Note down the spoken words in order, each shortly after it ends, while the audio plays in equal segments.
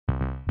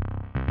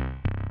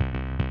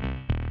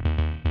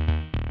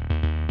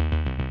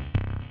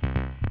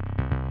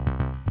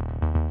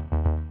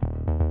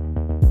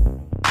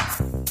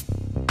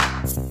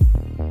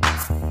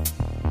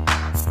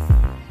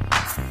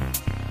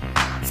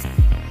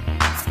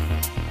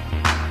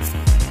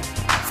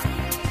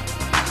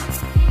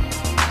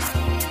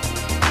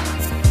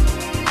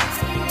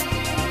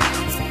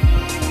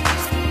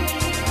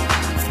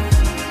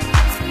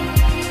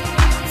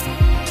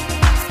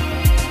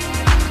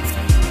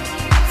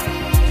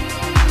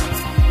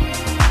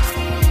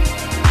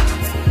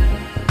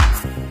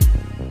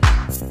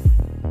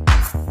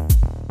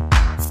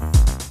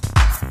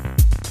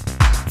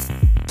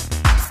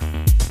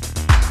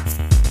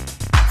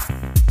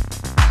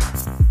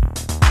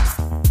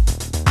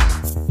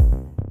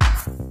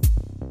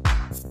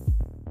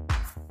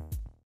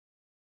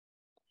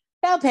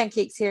Well,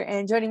 Pancakes here,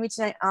 and joining me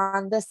tonight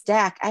on the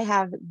stack, I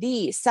have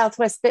the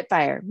Southwest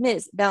Spitfire,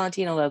 Ms.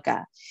 Valentina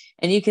Loca.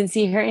 And you can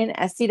see her in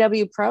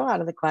SCW Pro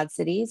out of the Quad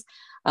Cities,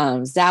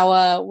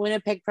 Zawa,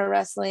 Winnipeg Pro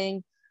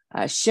Wrestling,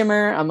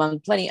 Shimmer,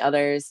 among plenty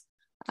others.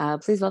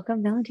 Please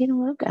welcome Valentina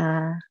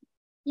Loca.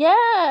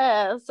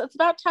 Yes, it's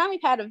about time we've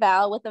had a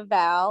Val with a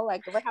Val.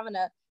 Like we're having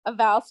a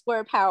Val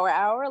Square Power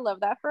Hour. Love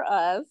that for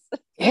us.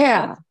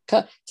 Yeah,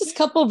 just a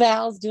couple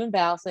Vals doing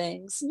Val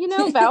things. You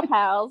know, Val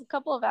pals, a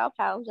couple of Val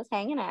pals just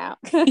hanging out.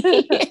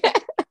 Yeah.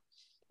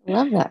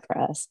 Love that for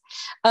us.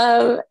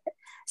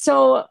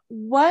 So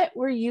what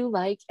were you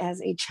like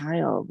as a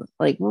child?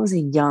 Like, what was a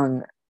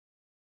young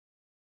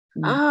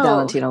Oh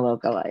Valentina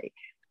Loca like?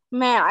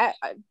 man, I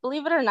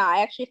believe it or not,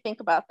 I actually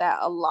think about that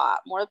a lot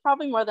more,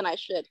 probably more than I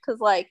should, because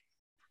like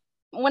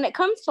when it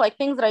comes to like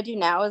things that I do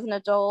now as an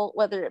adult,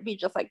 whether it be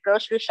just like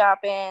grocery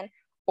shopping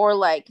or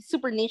like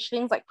super niche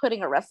things like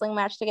putting a wrestling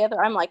match together,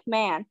 I'm like,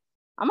 man,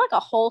 I'm like a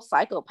whole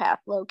psychopath,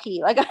 low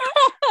key. Like,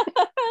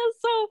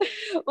 so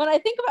when I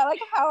think about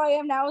like how I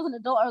am now as an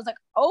adult, I was like,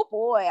 oh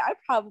boy, I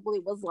probably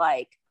was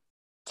like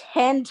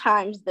 10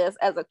 times this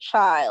as a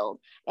child.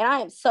 And I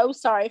am so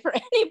sorry for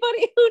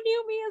anybody who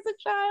knew me as a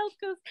child,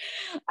 because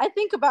I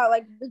think about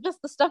like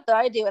just the stuff that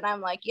I do, and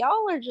I'm like,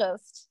 y'all are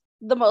just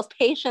the most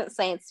patient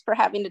saints for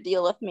having to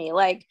deal with me.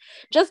 Like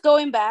just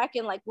going back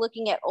and like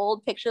looking at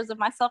old pictures of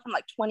myself from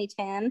like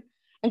 2010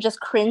 and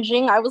just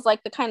cringing. I was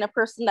like the kind of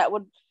person that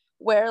would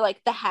wear like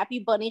the Happy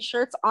Bunny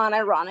shirts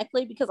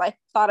unironically because I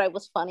thought I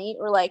was funny,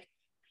 or like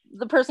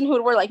the person who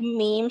would wear like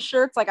meme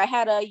shirts. Like I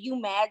had a You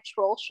Mad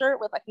Troll shirt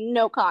with like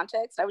no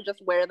context. I would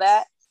just wear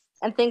that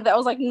and think that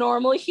was like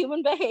normal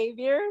human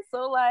behavior.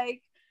 So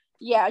like,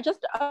 yeah,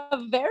 just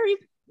a very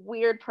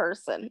weird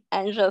person,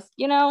 and just,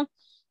 you know,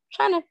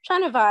 trying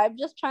to vibe,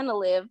 just trying to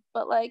live.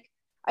 But like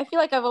I feel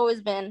like I've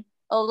always been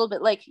a little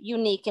bit like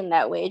unique in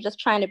that way, just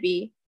trying to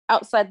be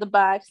outside the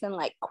box and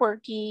like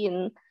quirky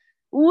and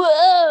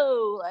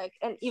whoa, like,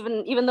 and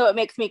even though it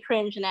makes me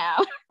cringe now.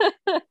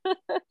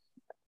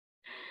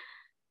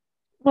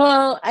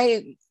 Well,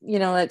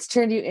 it's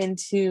turned you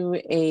into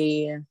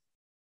a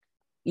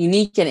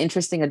unique and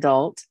interesting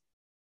adult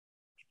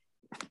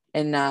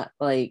and not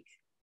like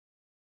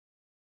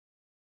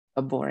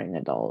a boring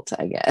adult,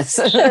 I guess.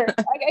 Sure.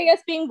 I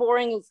guess being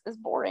boring is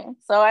boring.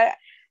 So I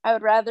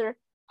would rather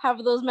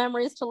have those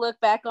memories to look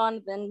back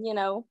on than, you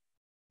know,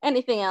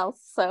 anything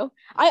else. So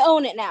I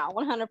own it now,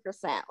 100%.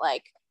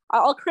 Like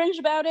I'll cringe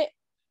about it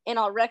and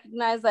I'll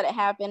recognize that it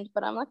happened,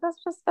 but I'm like,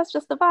 that's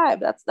just the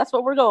vibe. That's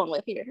what we're going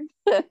with here.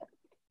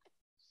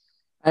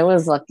 I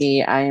was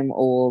lucky. I am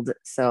old,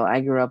 so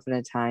I grew up in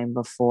a time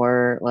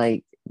before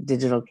like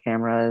digital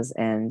cameras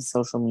and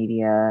social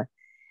media,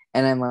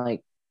 and I'm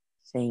like,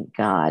 thank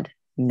God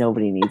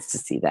nobody needs to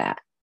see that.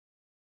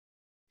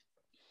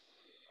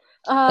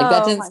 Like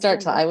that Oh didn't my start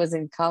till goodness. I was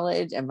in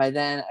college, and by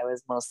then I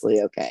was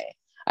mostly okay.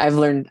 I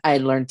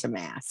learned to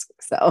mask.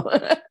 So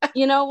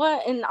You know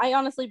what? And I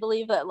honestly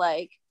believe that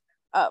like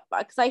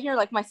because I hear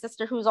like my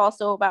sister, who's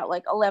also about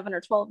like 11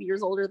 or 12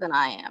 years older than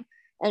I am,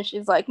 and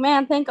she's like,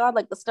 man, thank God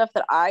like the stuff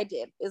that I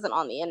did isn't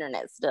on the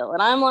internet still.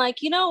 And I'm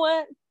like, you know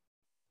what,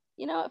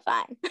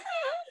 fine.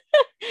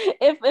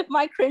 If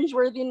my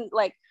cringeworthy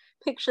like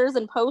pictures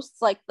and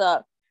posts like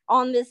the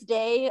on this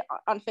day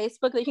on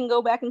Facebook that you can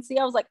go back and see,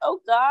 I was like, oh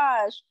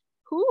gosh,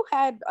 who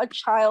had a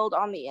child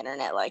on the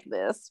internet like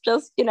this?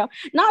 Just, you know,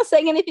 not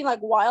saying anything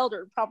like wild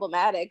or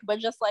problematic, but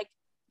just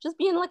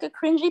being like a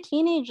cringy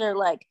teenager,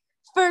 like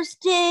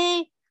first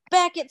day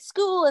back at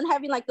school and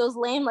having like those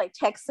lame like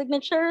text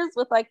signatures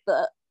with like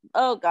the,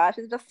 oh gosh,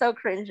 it's just so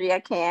cringy. I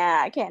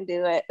can't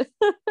do it.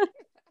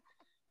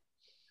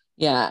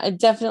 yeah, I'm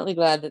definitely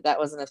glad that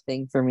wasn't a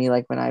thing for me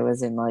like when I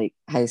was in like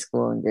high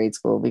school and grade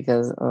school,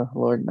 because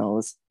Lord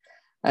knows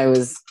I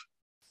was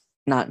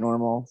not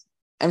normal.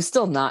 I'm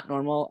still not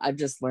normal. I've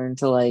just learned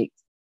to like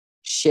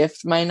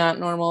shift my not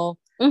normal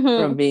from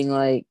Mm-hmm. being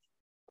like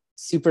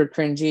super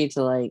cringy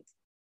to like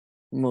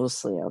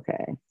mostly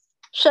okay.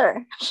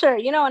 Sure.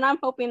 You know, and I'm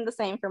hoping the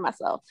same for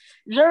myself.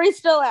 Jury's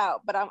still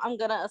out, but I'm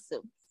gonna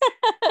assume.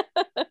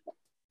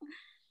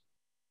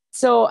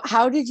 So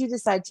how did you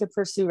decide to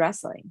pursue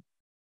wrestling?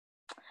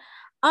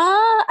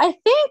 I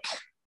think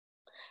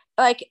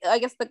like I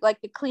guess the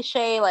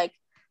cliche like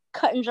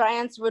cutting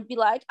giants would be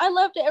like, I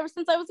loved it ever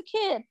since I was a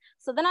kid.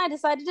 So then I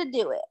decided to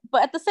do it.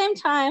 But at the same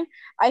time,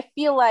 I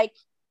feel like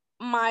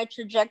my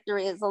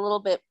trajectory is a little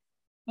bit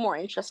more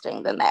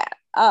interesting than that.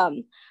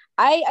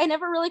 I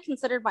never really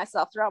considered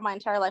myself throughout my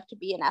entire life to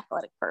be an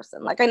athletic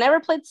person. Like I never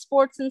played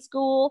sports in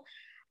school,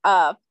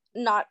 uh,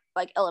 not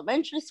like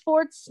elementary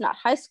sports, not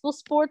high school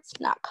sports,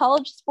 not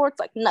college sports,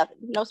 like nothing,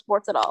 no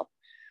sports at all.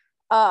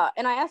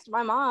 And I asked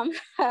my mom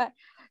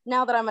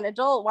now that I'm an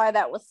adult why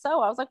that was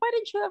so. I was like, why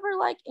didn't you ever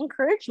like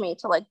encourage me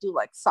to like do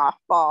like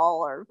softball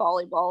or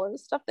volleyball or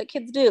stuff that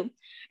kids do?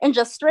 And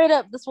just straight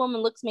up, this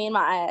woman looks me in my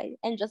eye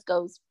and just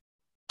goes,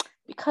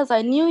 because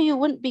I knew you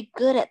wouldn't be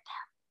good at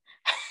that.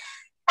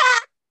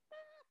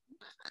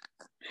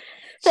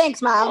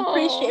 Thanks, mom.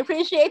 Oh,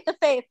 Appreciate the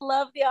faith.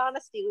 Love the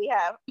honesty we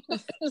have.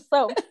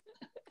 So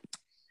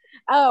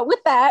With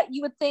that,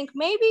 you would think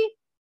maybe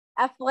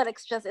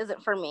athletics just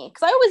isn't for me,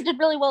 because I always did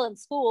really well in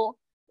school.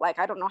 Like,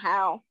 I don't know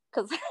how,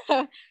 because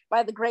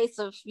by the grace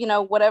of,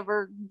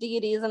 whatever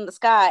deities in the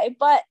sky.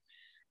 But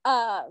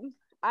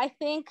I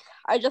think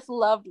I just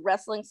loved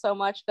wrestling so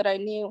much that I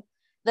knew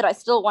that I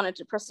still wanted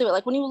to pursue it.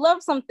 Like, when you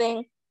love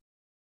something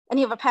and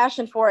you have a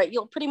passion for it,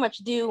 you'll pretty much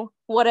do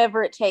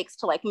whatever it takes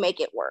to like make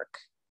it work.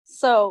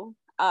 So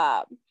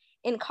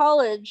in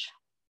college,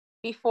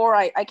 before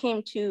I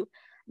came to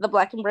the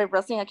Black and Brave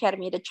Wrestling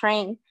Academy to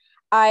train,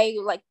 I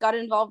like got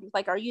involved with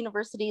like our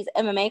university's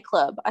MMA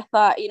club. I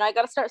thought, I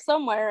got to start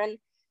somewhere, and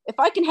if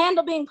I can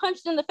handle being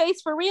punched in the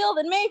face for real,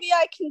 then maybe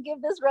I can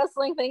give this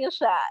wrestling thing a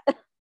shot.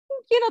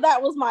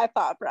 That was my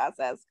thought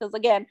process, because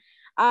again,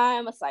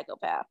 I'm a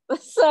psychopath.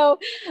 So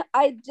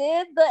I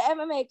did the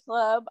MMA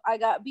club. I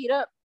got beat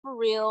up for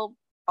real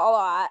a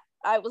lot.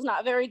 I was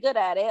not very good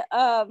at it,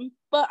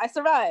 but I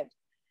survived.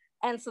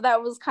 And so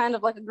that was kind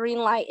of like a green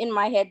light in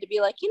my head to be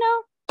like,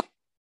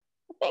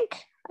 I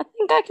think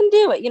I can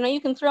do it.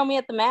 You can throw me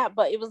at the mat,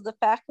 but it was the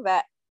fact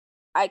that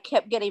I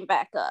kept getting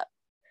back up.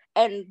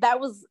 And that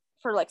was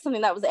for like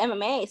something that was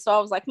MMA. So I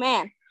was like,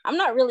 man, I'm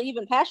not really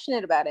even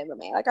passionate about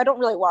MMA. Like, I don't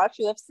really watch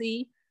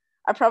UFC.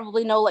 I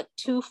probably know like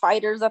 2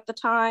 fighters at the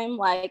time.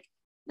 Like,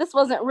 this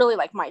wasn't really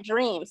like my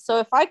dream. So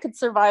if I could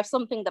survive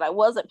something that I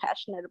wasn't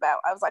passionate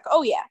about, I was like,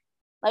 oh yeah,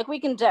 like we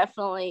can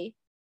definitely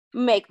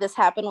make this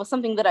happen with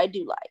something that I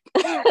do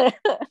like.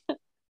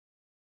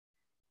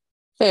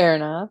 Fair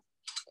enough.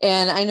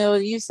 And I know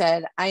you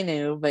said, I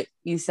knew, but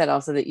you said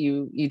also that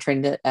you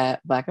trained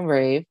at Black and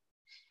Brave.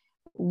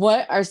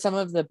 What are some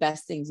of the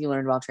best things you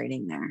learned while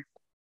training there?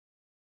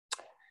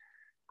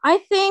 I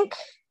think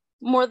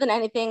more than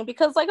anything,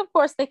 because like, of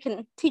course, they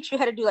can teach you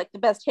how to do like the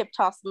best hip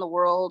toss in the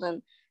world,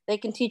 and they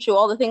can teach you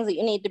all the things that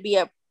you need to be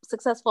a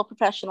successful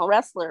professional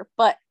wrestler.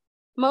 But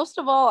most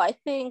of all, I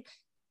think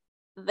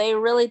they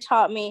really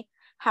taught me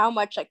how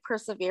much like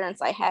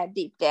perseverance I had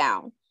deep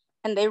down.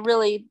 And they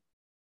really,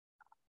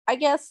 I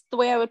guess the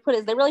way I would put it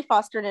is they really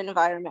fostered an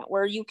environment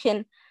where you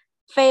can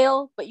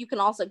fail, but you can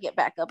also get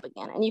back up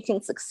again, and you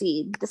can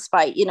succeed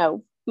despite,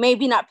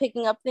 maybe not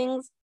picking up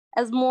things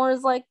as more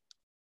as like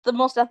the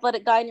most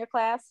athletic guy in your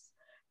class,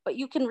 but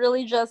you can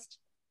really just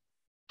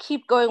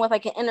keep going with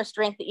like an inner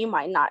strength that you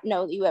might not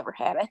know that you ever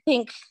had. I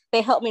think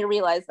they helped me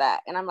realize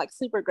that, and I'm like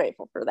super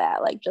grateful for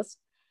that. Like, just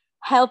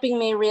helping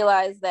me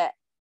realize that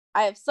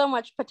I have so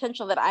much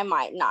potential that I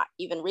might not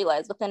even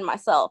realize within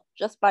myself,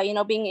 just by,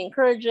 being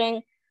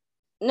encouraging,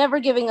 never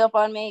giving up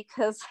on me,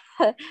 because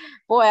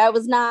boy, I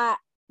was not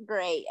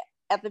great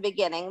at the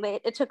beginning.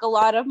 It took a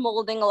lot of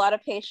molding, a lot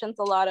of patience,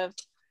 a lot of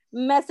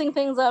messing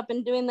things up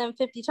and doing them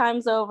 50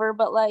 times over.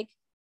 But like,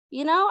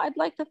 I'd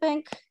like to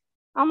think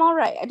I'm all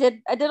right. I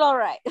did all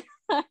right.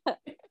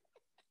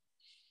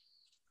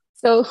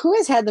 So who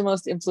has had the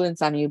most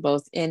influence on you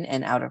both in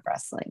and out of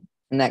wrestling?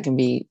 And that can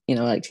be,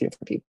 like 2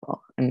 different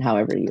people, and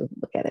however you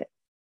look at it.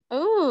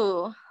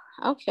 Ooh,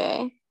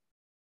 okay.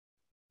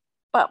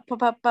 But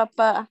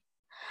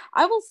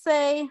I will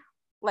say,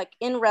 like,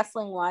 in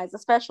wrestling wise,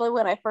 especially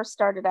when I first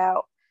started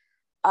out,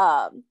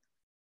 a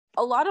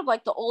lot of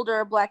like the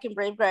older Black and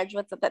Brave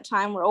graduates at that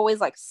time were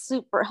always like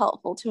super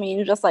helpful to me,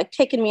 and just like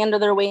taking me under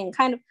their wing and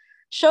kind of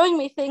showing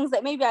me things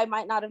that maybe I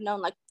might not have known,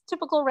 like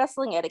typical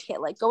wrestling etiquette,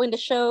 like going to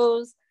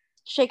shows,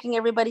 shaking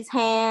everybody's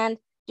hand,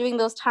 doing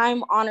those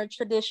time honored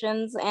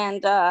traditions.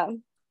 And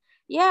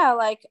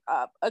like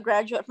a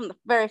graduate from the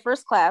very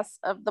first class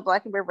of the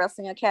Black and Brave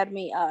Wrestling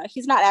Academy,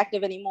 he's not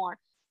active anymore.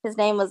 His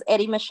name was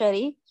Eddie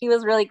Machete. He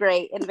was really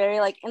great and very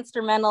like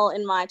instrumental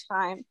in my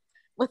time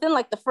within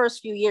like the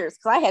first few years,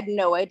 because I had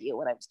no idea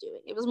what I was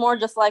doing. It was more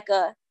just like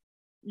a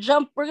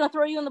jump, we're gonna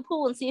throw you in the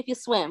pool and see if you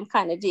swim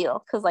kind of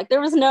deal, because like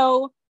there was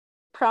no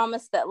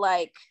promise that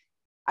like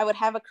I would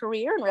have a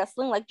career in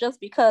wrestling. Like, just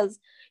because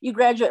you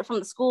graduate from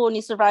the school and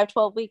you survive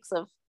 12 weeks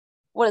of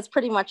what is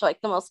pretty much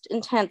like the most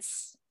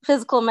intense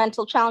physical,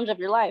 mental challenge of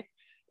your life,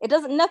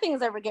 nothing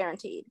is ever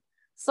guaranteed.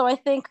 So I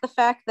think the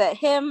fact that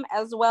him,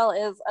 as well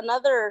as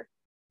another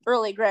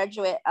early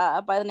graduate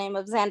by the name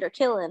of Xander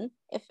Killen,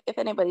 if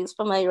anybody's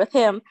familiar with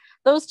him,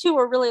 those two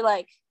were really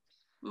like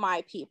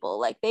my people.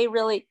 Like, they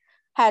really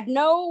had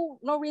no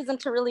reason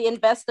to really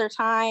invest their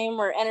time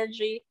or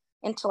energy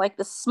into like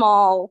this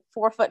small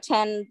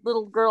 4'10"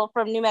 little girl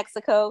from New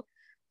Mexico.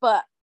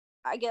 But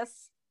I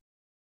guess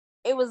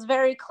it was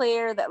very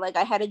clear that like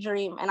I had a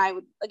dream, and I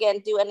would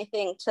again do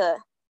anything to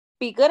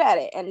be good at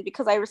it. And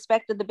because I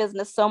respected the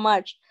business so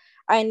much,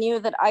 I knew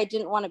that I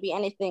didn't want to be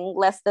anything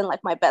less than like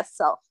my best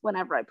self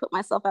whenever I put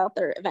myself out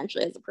there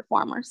eventually as a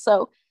performer.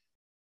 So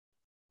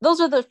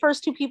those are the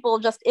first 2 people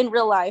just in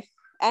real life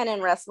and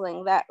in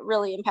wrestling that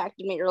really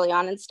impacted me early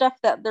on, and stuff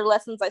that they're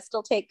lessons I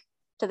still take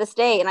to this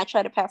day and I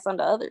try to pass on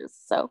to others.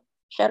 So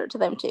shout out to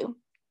them too.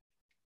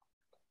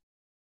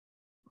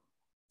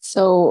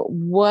 So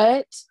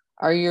what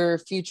are your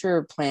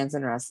future plans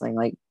in wrestling?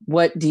 Like,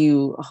 what do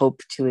you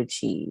hope to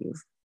achieve?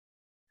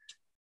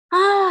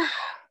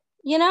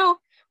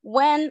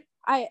 When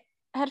I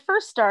had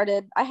first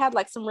started, I had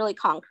like some really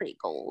concrete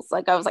goals.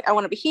 Like, I was like, I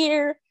want to be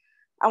here.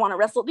 I want to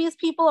wrestle these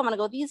people. I'm going to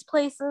go these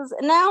places.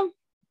 And now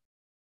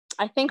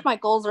I think my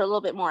goals are a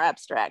little bit more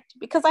abstract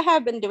because I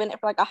have been doing it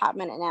for like a hot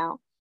minute now,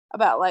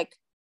 about like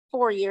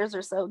 4 years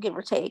or so, give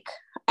or take.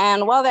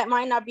 And while that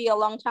might not be a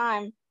long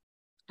time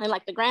in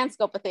like the grand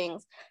scope of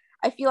things,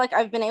 I feel like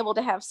I've been able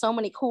to have so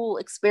many cool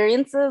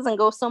experiences and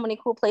go so many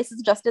cool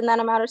places just in that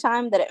amount of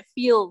time that it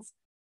feels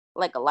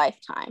like a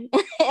lifetime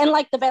in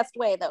like the best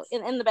way though,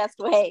 in the best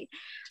way.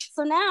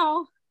 So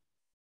now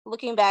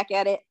looking back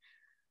at it,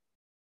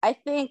 I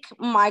think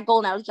my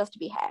goal now is just to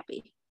be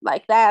happy.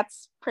 Like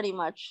that's pretty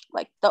much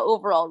like the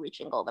overall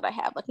reaching goal that I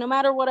have. Like no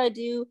matter what I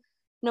do,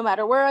 no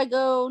matter where I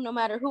go, no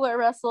matter who I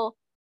wrestle,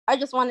 I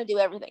just want to do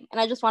everything and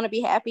I just want to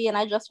be happy and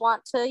I just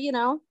want to, you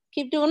know,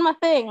 keep doing my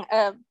thing.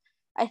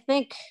 I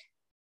think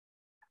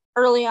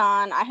early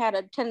on I had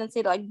a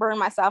tendency to like burn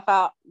myself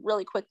out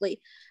really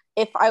quickly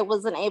if I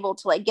wasn't able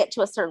to like get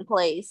to a certain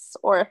place,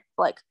 or if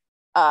like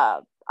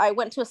I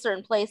went to a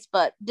certain place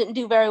but didn't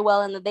do very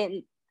well and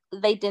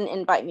they didn't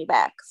invite me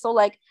back. So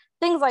like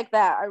things like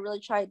that I really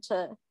tried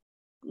to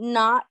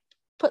not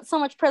put so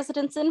much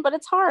precedence in, but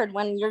it's hard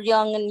when you're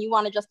young and you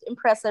want to just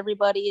impress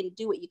everybody and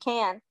do what you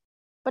can.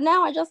 But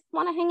now I just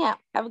want to hang out,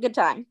 have a good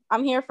time.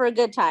 I'm here for a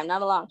good time,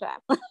 not a long time.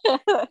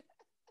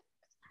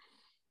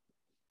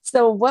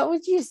 So what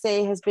would you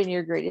say has been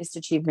your greatest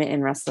achievement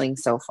in wrestling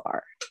so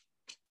far?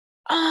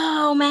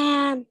 Oh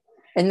man.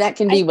 And that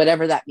can be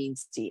whatever that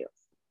means to you.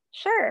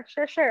 Sure.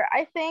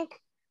 I think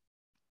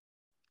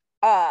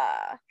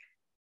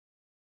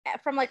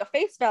from like a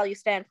face value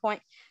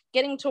standpoint,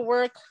 getting to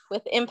work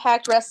with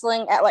Impact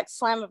Wrestling at like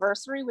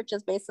Slammiversary, which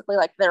is basically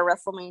like their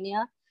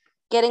WrestleMania,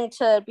 getting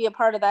to be a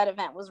part of that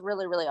event was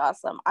really, really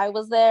awesome. I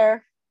was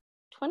there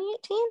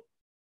 2018,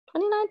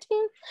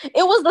 2019.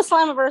 It was the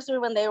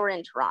Slammiversary when they were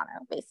in Toronto,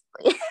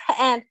 basically.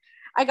 And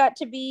I got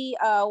to be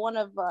one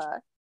of,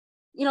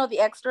 the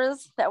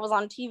extras that was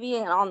on TV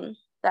and on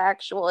the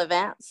actual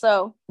event.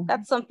 So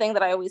that's something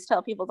that I always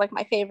tell people is like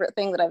my favorite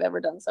thing that I've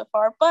ever done so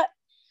far. But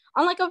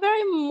on like a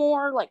very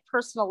more like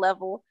personal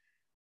level,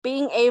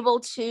 being able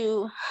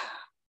to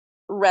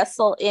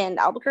wrestle in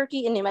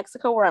Albuquerque in New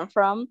Mexico, where I'm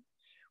from,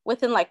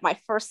 within like my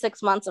first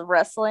 6 months of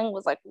wrestling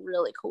was like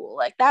really cool.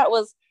 Like that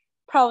was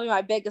probably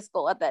my biggest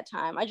goal at that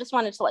time. I just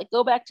wanted to like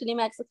go back to New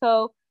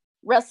Mexico,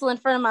 wrestle in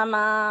front of my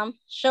mom,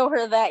 show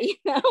her that,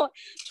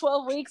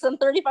 12 weeks and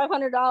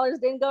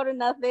 $3,500 didn't go to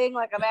nothing.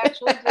 Like I'm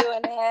actually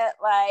doing it.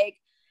 Like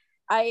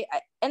I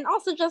and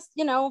also just,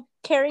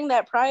 carrying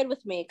that pride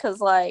with me. Cause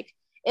like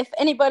if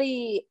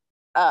anybody,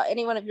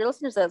 any one of your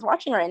listeners that is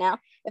watching right now,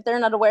 if they're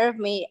not aware of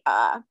me,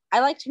 I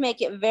like to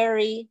make it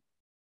very,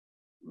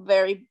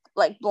 very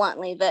like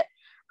bluntly that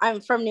I'm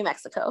from New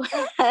Mexico.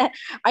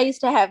 I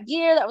used to have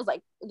gear that was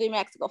like the New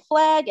Mexico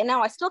flag, and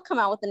now I still come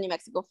out with the New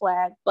Mexico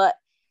flag, but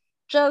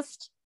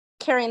just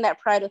carrying that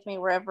pride with me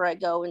wherever I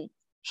go and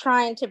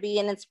trying to be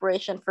an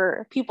inspiration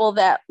for people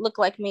that look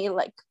like me,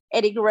 like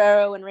Eddie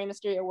Guerrero and Rey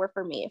Mysterio were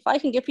for me. If I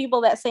can give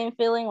people that same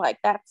feeling, like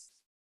that's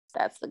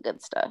the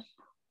good stuff.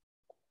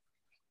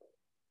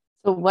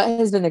 So what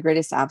has been the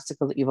greatest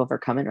obstacle that you've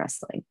overcome in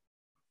wrestling?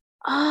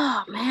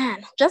 Oh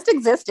man, just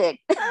existing.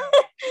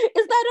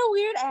 Is that a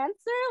weird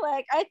answer?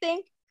 Like I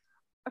think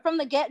from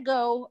the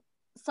get-go,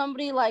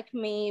 somebody like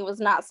me was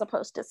not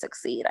supposed to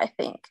succeed, I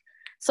think.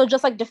 So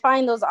just like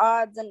defying those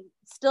odds and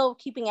still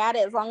keeping at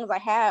it as long as I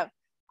have,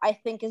 I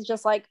think is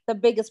just like the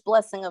biggest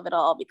blessing of it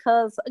all.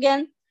 Because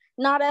again,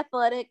 not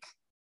athletic,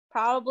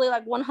 probably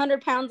like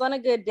 100 pounds on a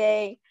good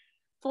day,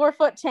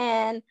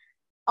 4'10",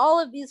 all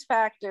of these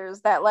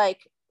factors that like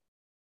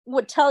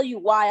would tell you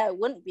why I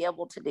wouldn't be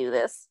able to do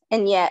this.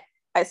 And yet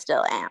I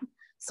still am.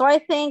 So I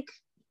think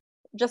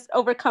just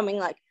overcoming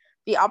like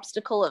the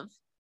obstacle of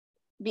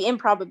the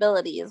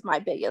improbability is my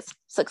biggest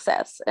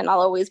success. And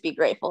I'll always be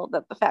grateful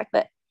that the fact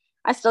that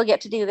I still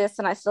get to do this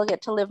and I still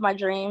get to live my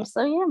dream.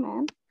 So yeah,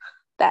 man,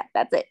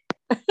 that's it.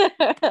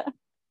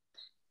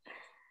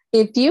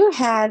 If you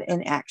had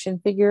an action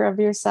figure of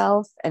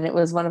yourself and it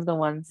was one of the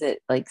ones that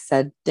like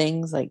said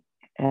things, like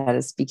had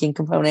a speaking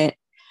component,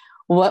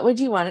 what would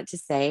you want it to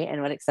say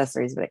and what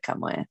accessories would it come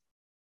with?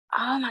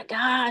 Oh my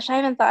gosh, I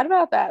haven't thought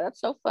about that.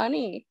 That's so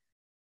funny.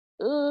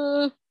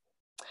 Well,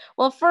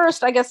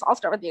 first, I guess I'll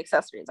start with the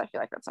accessories. I feel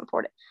like that's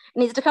important. It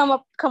needs to come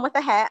with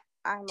a hat.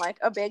 I'm like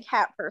a big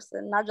hat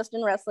person, not just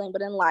in wrestling,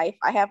 but in life.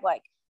 I have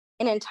like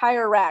an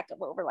entire rack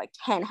of over like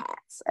 10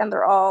 hats, and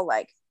they're all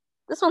like,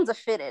 this one's a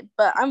fitted,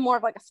 but I'm more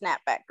of like a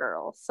snapback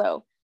girl.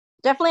 So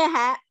definitely a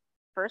hat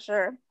for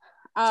sure.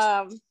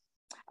 A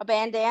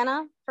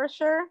bandana for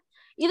sure.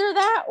 Either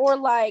that or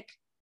like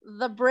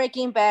the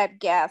Breaking Bad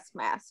gas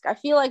mask. I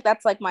feel like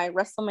that's like my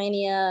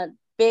WrestleMania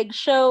big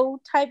show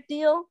type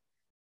deal,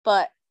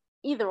 but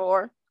either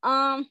or.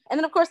 And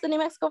then of course the New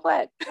Mexico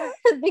flag,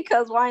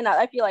 because why not?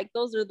 I feel like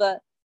those are the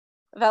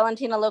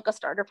Valentina Loca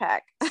starter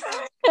pack.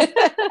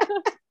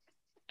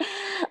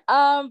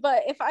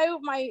 But if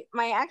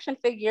my action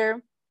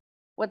figure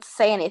would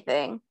say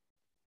anything,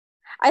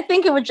 I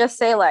think it would just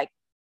say like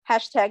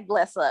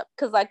 #bless up,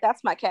 because like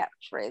that's my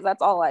catchphrase.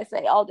 That's all I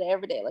say all day,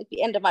 every day. Like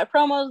the end of my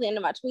promos, the end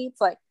of my tweets,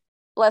 like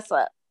bless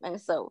up.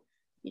 And so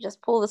You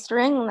just pull the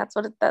string, and that's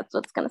what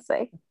it's gonna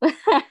say.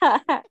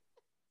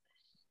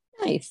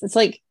 Nice. It's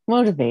like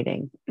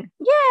motivating.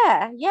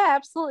 Yeah,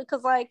 absolutely.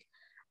 Because like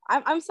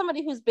I'm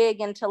somebody who's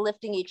big into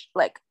lifting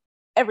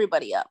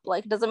everybody up.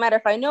 Like, it doesn't matter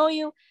if I know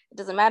you, it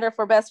doesn't matter if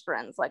we're best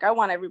friends. Like, I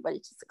want everybody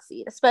to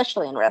succeed,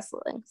 especially in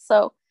wrestling.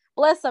 So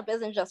Bless Up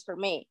isn't just for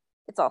me,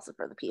 it's also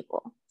for the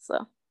people.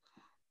 So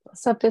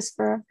Bless Up is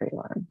for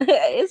everyone.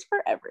 It's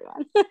for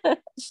everyone.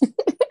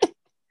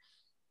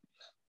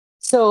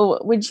 So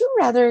would you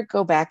rather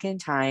go back in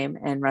time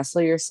and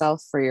wrestle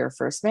yourself for your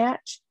first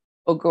match,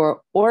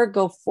 or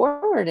go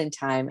forward in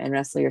time and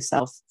wrestle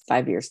yourself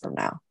 5 years from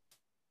now?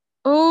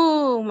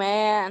 Oh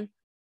man.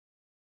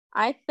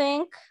 I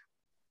think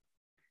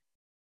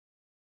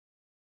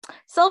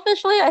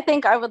selfishly, I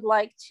think I would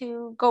like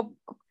to go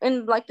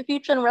in like the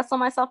future and wrestle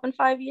myself in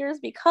 5 years,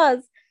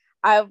 because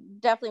I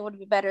definitely would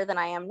be better than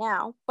I am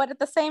now. But at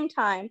the same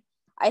time,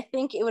 I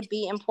think it would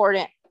be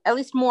important, at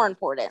least more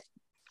important,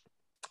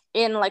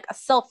 in like a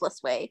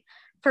selfless way,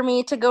 for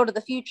me to go to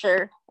the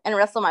future and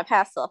wrestle my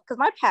past self, because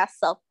my past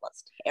self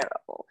was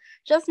terrible,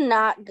 just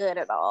not good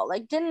at all.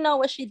 Like, didn't know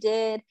what she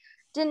did,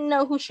 didn't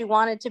know who she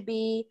wanted to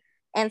be.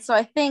 And so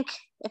I think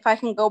if I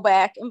can go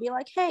back and be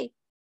like, hey,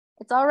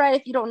 it's all right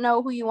if you don't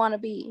know who you want to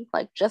be.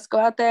 Like, just go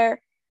out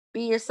there,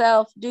 be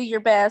yourself, do your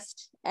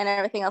best, and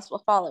everything else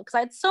will follow. Because I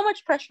had so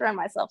much pressure on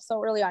myself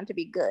so early on to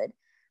be good,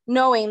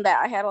 knowing that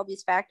I had all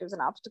these factors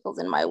and obstacles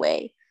in my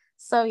way.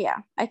 So yeah,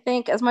 I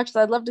think as much as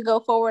I'd love to go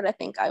forward, I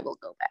think I will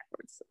go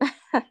backwards.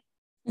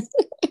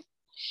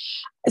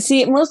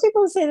 See, most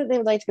people say that they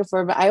would like to go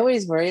forward, but I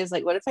always worry is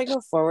like, what if I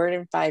go forward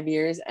in 5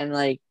 years and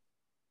like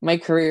my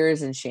career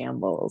is in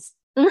shambles?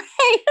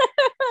 Right.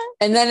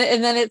 and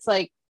then it's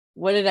like,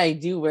 what did I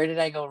do? Where did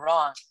I go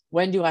wrong?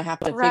 When do I have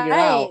to figure Right.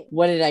 out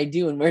what did I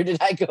do and where did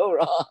I go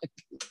wrong?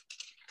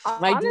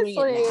 Am I doing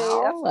it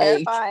now? That's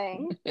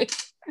terrifying.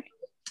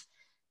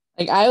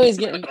 Like, I always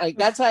get like,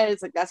 that's why I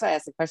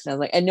asked the question. I was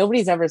like, and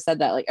nobody's ever said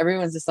that. Like,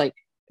 everyone's just like,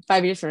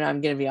 5 years from now,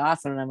 I'm gonna be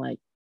awesome. And I'm like,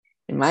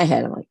 in my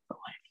head, I'm like, oh,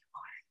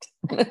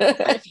 what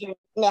if you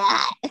weren't?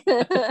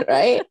 Not.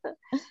 Right?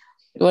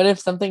 What if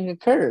something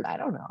occurred? I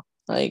don't know.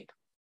 Like,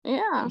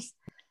 yeah,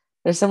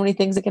 there's so many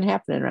things that can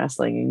happen in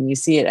wrestling, and you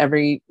see it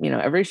every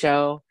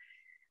show.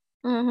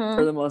 mm-hmm.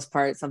 For the most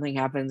part, something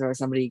happens or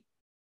somebody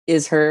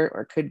is hurt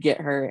or could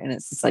get hurt, and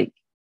it's just like,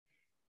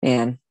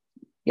 man,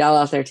 y'all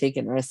out there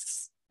taking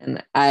risks,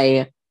 and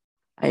I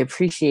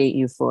appreciate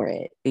you for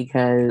it,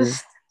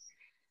 because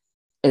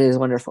it is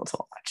wonderful to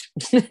watch.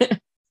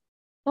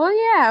 Well,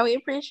 yeah, we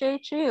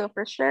appreciate you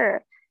for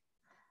sure.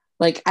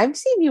 Like, I've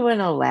seen you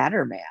in a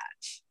ladder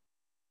match.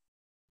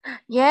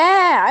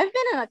 Yeah, I've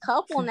been in a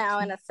couple now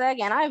in a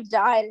second. I've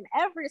died in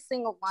every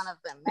single one of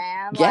them,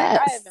 man. Yes.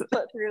 Like, I have been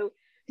put through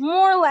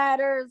more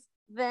ladders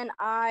than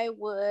I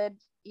would,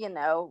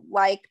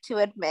 like to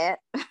admit.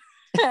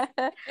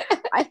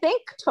 I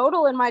think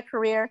total in my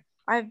career,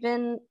 I've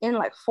been in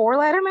like 4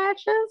 ladder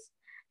matches,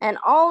 and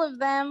all of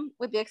them,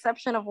 with the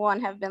exception of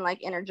one, have been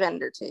like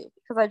intergender too,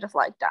 because I just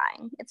like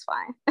dying. It's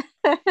fine.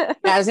 Yeah,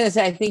 I was gonna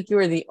say, I think you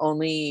were the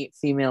only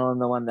female in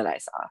the one that I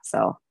saw.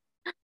 So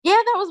yeah,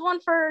 that was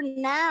one for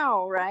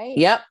Now, right?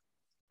 Yep.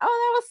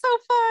 Oh, that was so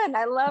fun.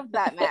 I loved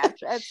that match.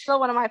 It's still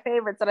one of my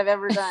favorites that I've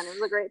ever done. It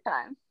was a great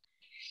time.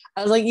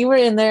 I was like, you were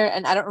in there,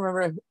 and I don't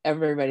remember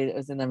everybody that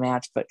was in the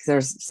match, but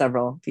there's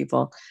several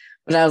people.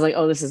 But I was like,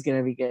 oh, this is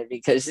gonna be good,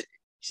 because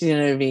she's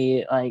gonna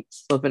be like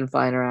flipping,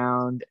 flying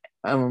around.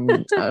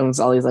 It was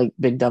all these like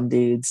big dumb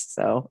dudes.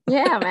 So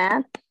yeah,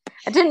 man.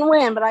 I didn't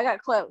win, but I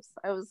got close.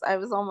 I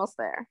was almost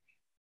there.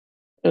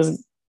 It was a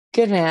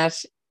good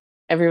match.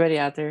 Everybody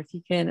out there, if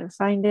you can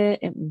find it,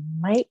 it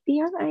might be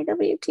on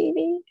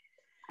IWTV.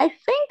 I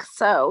think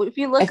so. If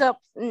you look up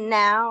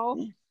Now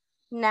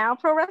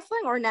Pro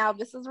Wrestling, or Now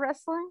This Is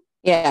Wrestling.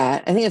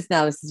 Yeah, I think it's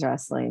Now This Is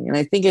Wrestling, and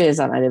I think it is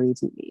on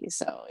IWTV.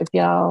 So if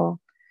y'all,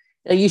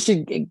 you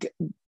should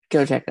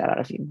go check that out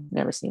if you've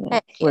never seen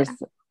it. Yeah.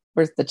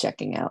 Worth the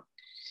checking out.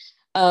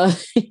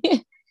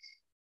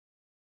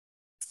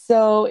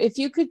 So if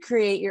you could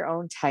create your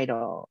own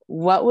title,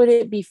 what would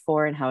it be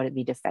for, and how would it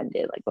be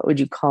defended? Like, what would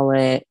you call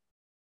it?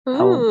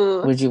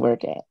 How would you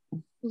work it?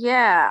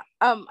 Yeah.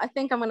 I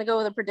think I'm gonna go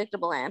with a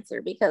predictable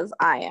answer, because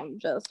I am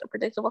just a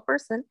predictable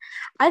person.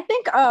 I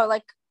think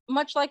like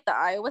much like the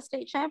Iowa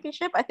State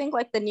Championship, I think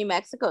like the New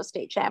Mexico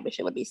State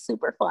Championship would be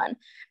super fun,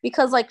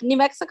 because like New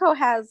Mexico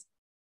has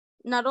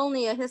not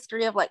only a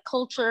history of like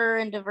culture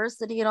and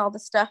diversity and all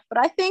this stuff, but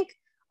I think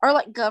our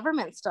like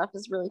government stuff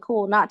is really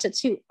cool. Not to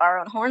toot our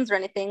own horns or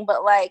anything,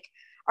 but like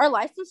our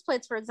license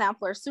plates, for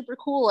example, are super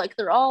cool. Like,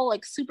 they're all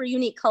like super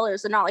unique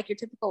colors. They're not like your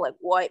typical like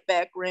white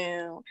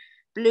background,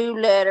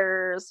 blue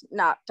letters.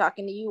 Not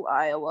talking to you,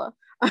 Iowa.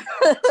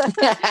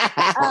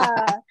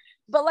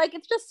 But like,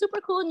 it's just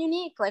super cool and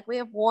unique. Like, we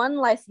have one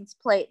license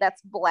plate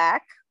that's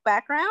black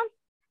background.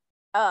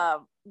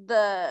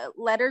 The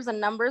letters and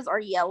numbers are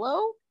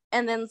yellow,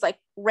 and then it's like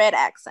red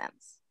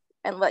accents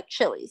and like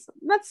chilies.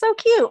 That's so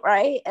cute,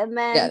 right? And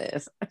then yeah, it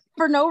is.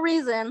 For no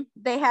reason,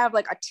 they have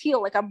like a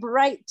teal, like a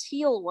bright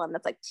teal one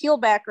that's like teal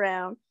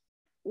background,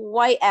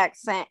 white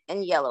accent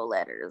and yellow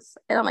letters.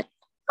 And I'm like,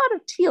 out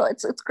of teal.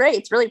 It's great.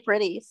 It's really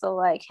pretty. So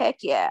like, heck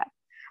yeah.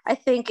 I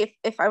think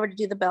if I were to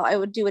do the belt, I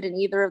would do it in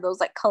either of those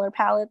like color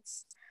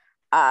palettes.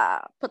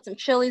 Put some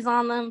chilies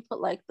on them, put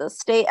like the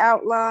state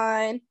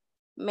outline,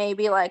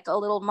 maybe like a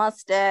little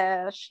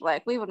mustache.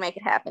 Like we would make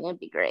it happen. It'd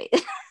be great.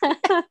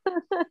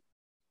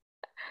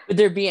 Would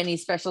there be any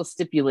special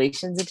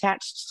stipulations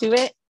attached to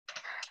it?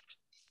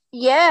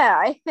 Yeah,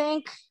 I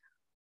think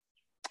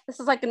this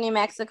is like a New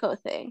Mexico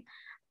thing.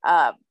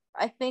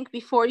 I think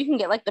before you can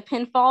get like the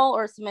pinfall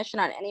or submission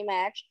on any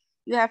match,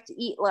 you have to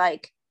eat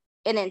like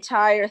an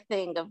entire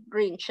thing of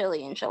green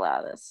chili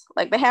enchiladas.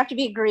 Like they have to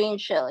be green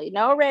chili,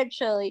 no red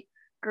chili,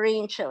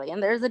 green chili.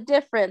 And there's a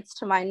difference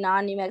to my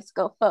non-New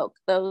Mexico folk.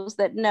 Those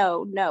that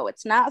know,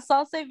 it's not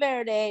salsa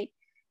verde.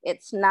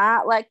 It's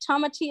not like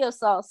tomatillo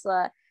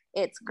salsa.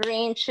 It's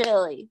green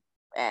chili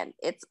and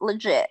it's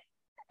legit.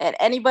 And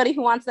anybody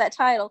who wants that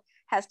title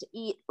has to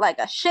eat like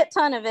a shit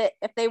ton of it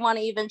if they want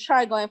to even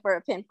try going for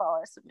a pinfall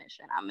or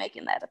submission. I'm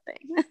making that a thing.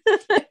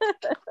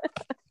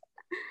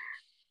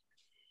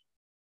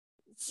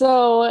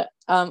 So,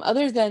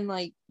 other than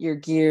like your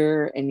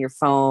gear and your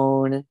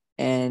phone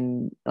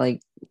and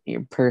like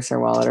your purse or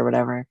wallet or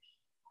whatever,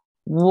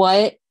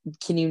 what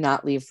can you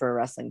not leave for a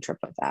wrestling trip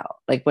without?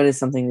 Like, what is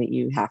something that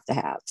you have to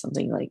have?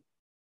 Something like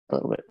a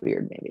little bit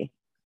weird, maybe.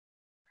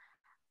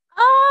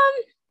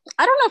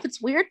 I don't know if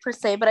it's weird per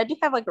se, but I do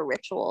have like a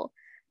ritual.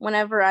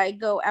 Whenever I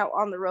go out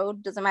on the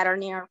road, doesn't matter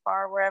near or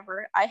far,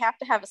 wherever, I have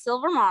to have a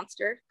silver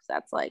monster because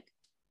that's like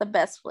the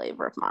best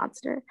flavor of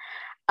monster.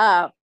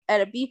 And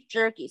a beef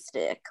jerky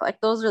stick.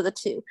 Like those are the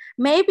two.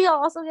 Maybe I'll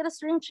also get a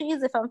string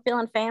cheese if I'm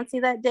feeling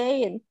fancy that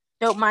day and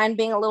don't mind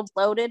being a little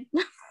bloated.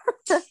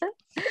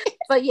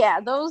 But yeah,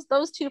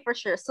 those two for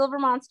sure. Silver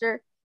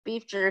monster,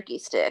 beef jerky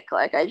stick.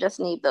 Like I just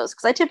need those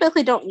because I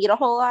typically don't eat a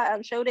whole lot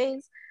on show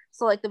days.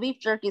 So like the beef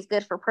jerky is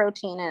good for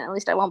protein and at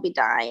least I won't be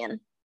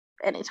dying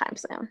anytime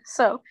soon.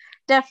 So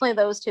definitely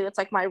those two. It's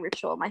like my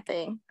ritual, my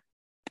thing.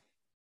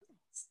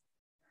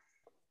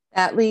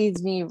 That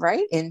leads me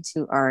right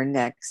into our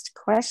next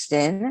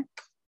question,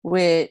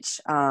 which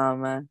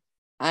I'm a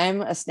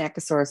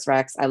snackosaurus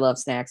Rex. I love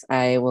snacks.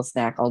 I will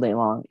snack all day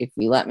long if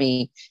you let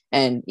me.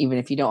 And even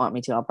if you don't want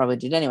me to, I'll probably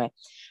do it anyway.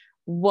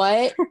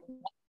 What,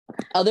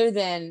 other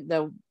than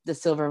the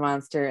silver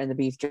monster and the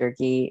beef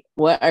jerky,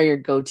 what are your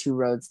go-to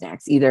road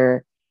snacks?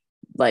 Either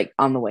like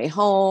on the way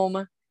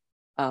home,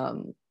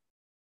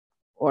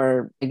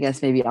 or I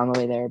guess maybe on the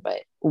way there, but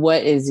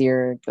what is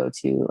your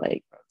go-to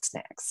like road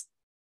snacks?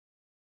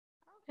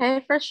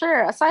 Okay, for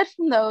sure. Aside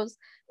from those,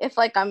 if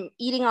like I'm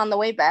eating on the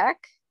way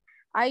back,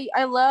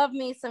 I love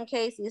me some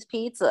Casey's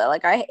pizza.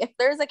 Like if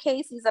there's a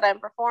Casey's that I'm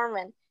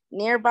performing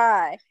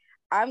nearby,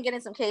 I'm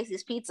getting some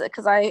Casey's pizza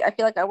because I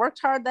feel like I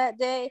worked hard that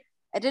day.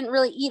 I didn't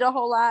really eat a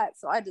whole lot,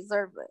 so I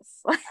deserve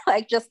this.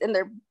 Like just in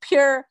their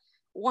pure,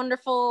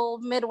 wonderful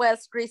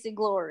Midwest greasy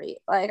glory.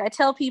 Like I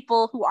tell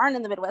people who aren't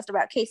in the Midwest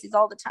about Casey's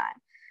all the time,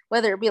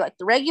 whether it be like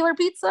the regular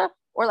pizza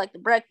or like the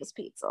breakfast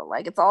pizza.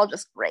 Like it's all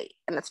just great.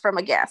 And it's from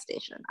a gas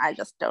station. I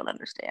just don't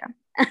understand.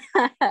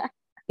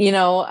 You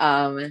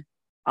know,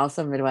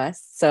 also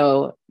Midwest.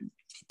 So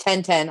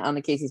 10/10 on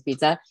the Casey's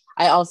pizza.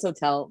 I also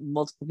tell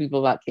multiple people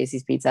about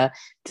Casey's pizza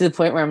to the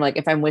point where I'm like,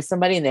 if I'm with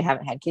somebody and they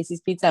haven't had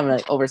Casey's pizza, I'm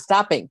like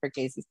overstopping for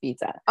Casey's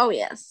pizza. Oh,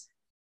 yes.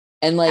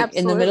 And like Absolutely.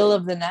 in the middle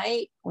of the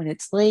night when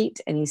it's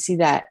late and you see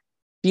that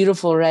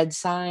beautiful red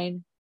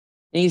sign,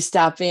 and you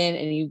stop in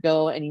and you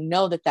go and you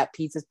know that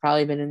pizza's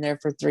probably been in there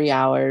for 3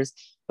 hours,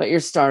 but you're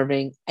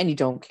starving and you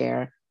don't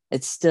care.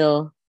 It's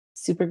still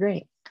super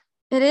great.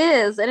 It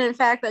is. And in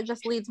fact, that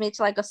just leads me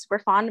to like a super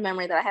fond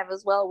memory that I have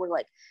as well, where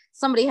like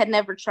somebody had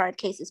never tried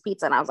Casey's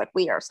pizza and I was like,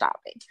 we are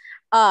stopping.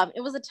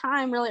 It was a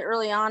time really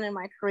early on in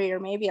my career.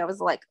 Maybe I was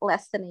like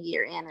less than a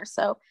year in or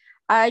so.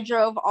 I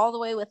drove all the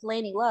way with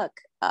Lainey Luck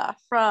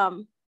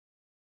from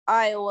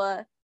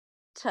Iowa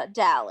to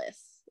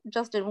Dallas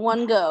just in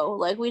one go.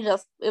 Like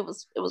it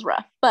was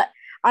rough. But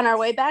on our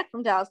way back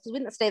from Dallas, because we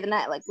didn't stay the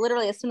night, like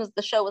literally as soon as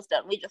the show was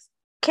done, we just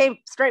came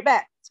straight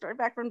back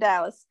from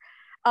Dallas.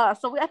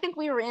 So I think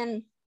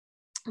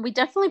we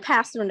definitely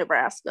passed through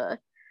Nebraska.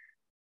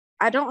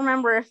 I don't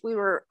remember if we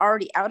were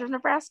already out of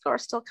Nebraska or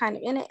still kind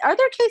of in it. Are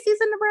there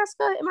Casey's in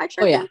Nebraska? Am I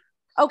tripping? Oh, yeah.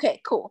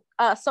 Okay, cool.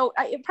 So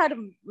it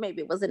probably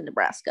maybe was in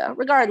Nebraska.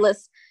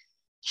 Regardless,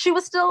 she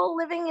was still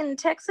living in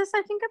Texas,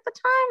 I think, at the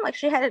time. Like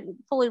she hadn't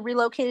fully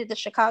relocated to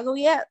Chicago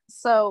yet.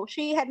 So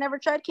she had never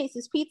tried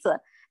Casey's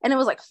pizza. And it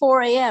was like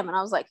 4 a.m. And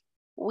I was like,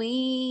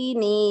 we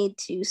need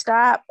to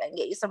stop and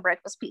get you some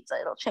breakfast pizza.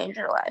 It'll change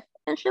your life.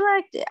 And she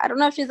liked it. I don't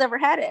know if she's ever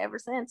had it ever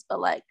since, but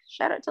like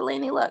shout out to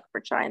Lainey Luck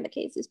for trying the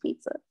Casey's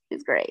pizza.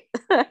 She's great.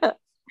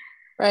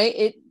 Right?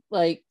 It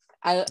like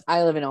I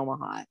live in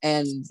Omaha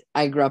and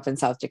I grew up in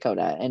South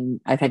Dakota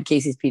and I've had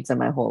Casey's pizza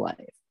my whole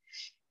life.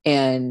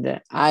 And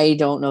I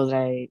don't know that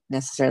I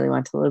necessarily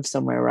want to live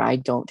somewhere where I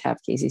don't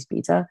have Casey's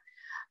pizza.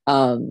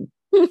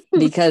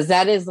 Because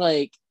that is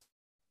like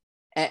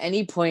at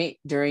any point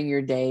during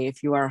your day,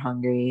 if you are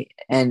hungry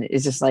and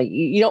it's just like,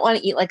 you don't want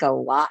to eat like a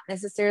lot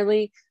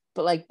necessarily,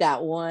 but like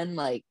that one,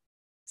 like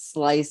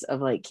slice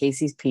of like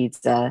Casey's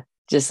pizza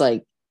just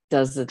like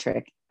does the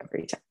trick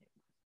every time.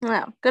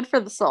 Wow, good for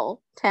the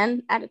soul.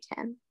 10 out of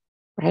 10.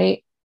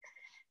 Right.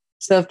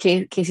 So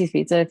if Casey's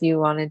Pizza, if you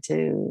wanted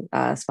to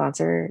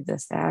sponsor the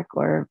stack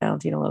or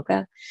Valentina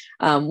Loca,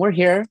 we're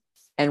here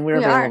and we're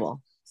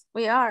available.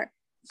 We are.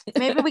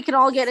 Maybe we can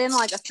all get in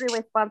like a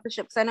 3-way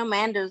sponsorship, because I know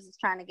Manders is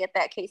trying to get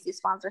that Casey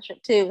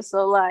sponsorship too.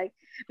 So like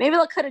maybe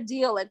they'll cut a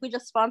deal, like we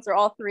just sponsor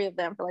all 3 of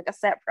them for like a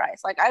set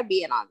price. Like I'd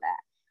be in on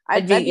that.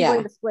 I'd be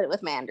willing to split it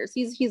with Manders.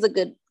 He's a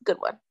good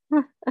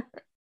one.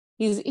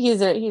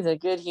 he's a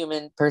good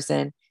human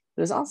person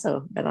who's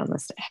also been on the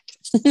stack.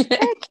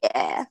 Heck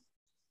yeah.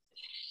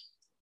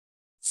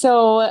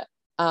 So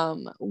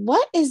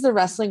what is the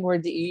wrestling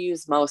word that you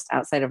use most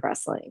outside of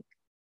wrestling?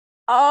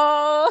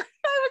 Oh,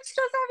 I was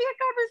just having a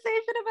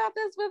conversation about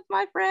this with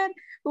my friend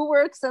who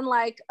works in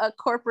like a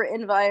corporate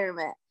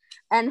environment,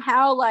 and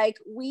how like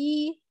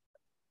we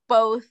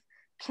both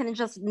can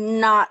just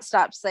not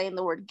stop saying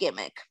the word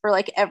gimmick for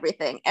like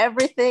everything.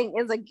 Everything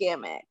is a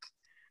gimmick.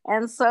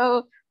 And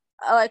so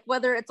like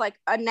whether it's like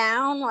a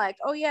noun, like,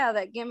 oh yeah,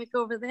 that gimmick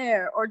over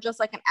there, or just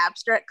like an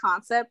abstract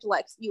concept,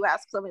 like you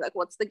ask somebody like,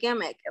 what's the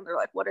gimmick? And they're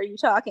like, what are you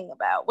talking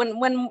about? When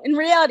in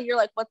reality you're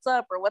like, what's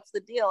up, or what's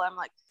the deal? I'm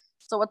like,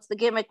 so what's the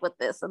gimmick with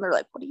this? And they're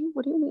like, what do you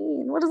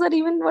mean? What does that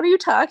even, what are you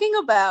talking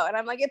about? And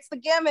I'm like, it's the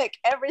gimmick.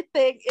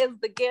 Everything is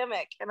the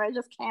gimmick. And I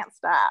just can't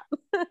stop.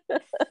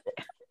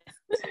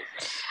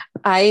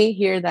 I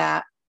hear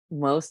that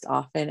most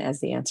often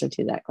as the answer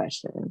to that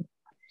question.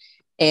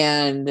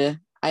 And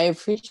I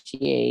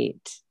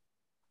appreciate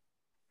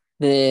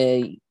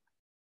the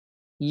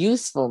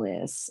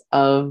usefulness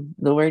of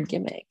the word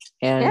gimmick.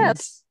 And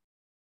yes.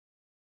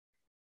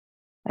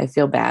 I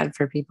feel bad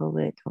for people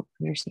that don't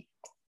understand.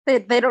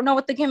 They don't know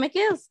what the gimmick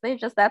is.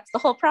 That's the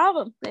whole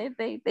problem.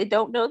 They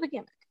don't know the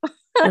gimmick.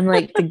 And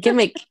like the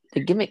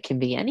gimmick can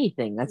be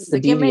anything. That's the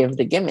beauty gimmick, of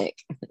the gimmick.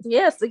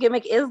 Yes, the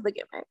gimmick is the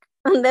gimmick.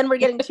 And then we're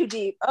getting too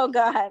deep. Oh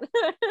God.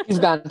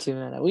 We've gone too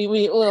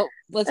many. Well,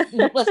 let's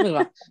move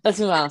on. Let's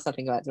move on.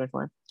 Something about George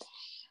more.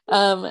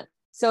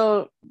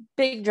 So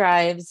big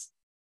drives.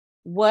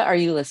 What are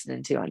you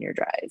listening to on your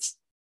drives?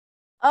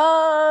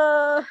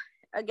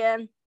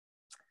 Again,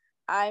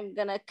 I'm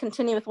gonna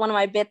continue with one of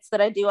my bits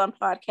that I do on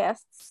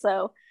podcasts.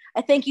 So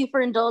I thank you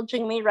for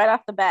indulging me right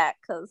off the bat,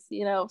 because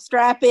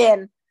strap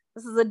in.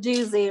 This is a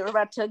doozy. We're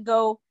about to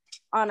go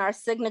on our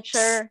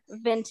signature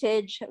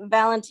vintage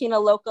Valentina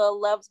Loca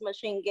loves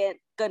Machine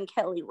Gun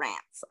Kelly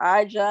rants.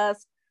 I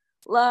just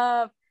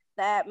love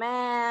that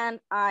man.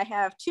 I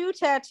have 2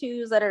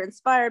 tattoos that are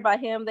inspired by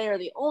him. They are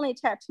the only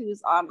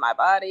tattoos on my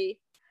body.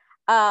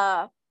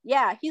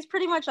 Yeah, he's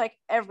pretty much like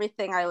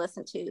everything I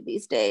listen to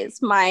these days.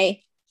 My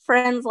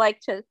friends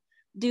like to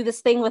do this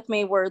thing with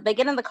me where they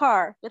get in the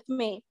car with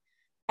me,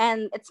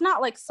 and it's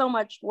not like so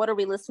much what are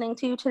we listening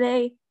to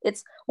today,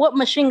 it's what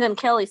Machine Gun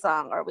Kelly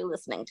song are we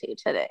listening to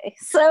today.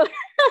 So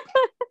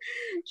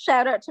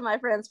shout out to my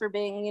friends for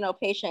being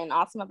patient and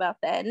awesome about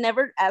that, and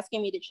never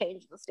asking me to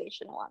change the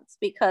station once,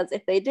 because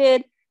if they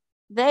did,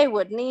 they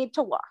would need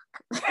to walk.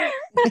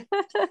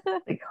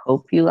 I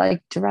hope you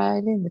like to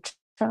ride in the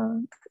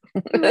trunk.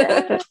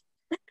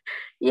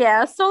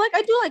 Yeah, so like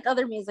I do like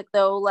other music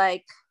though,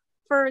 like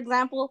for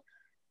example,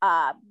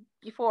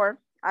 before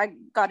I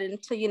got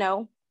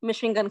into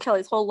Machine Gun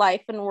Kelly's whole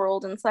life and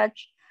world and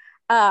such,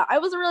 I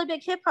was a really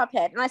big hip-hop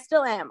head, and I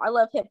still am. I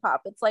love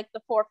hip-hop. It's like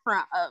the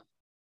forefront of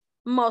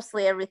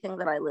mostly everything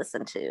that I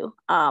listen to.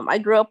 I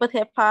grew up with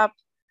hip-hop.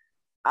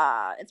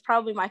 It's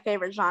probably my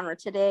favorite genre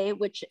today,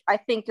 which I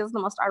think is the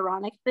most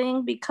ironic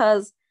thing,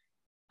 because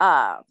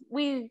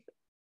we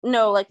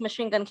know like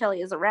Machine Gun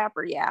Kelly is a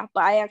rapper, yeah,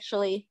 but I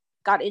actually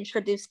got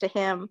introduced to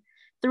him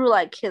through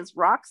like his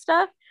rock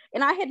stuff,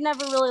 and I had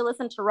never really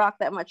listened to rock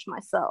that much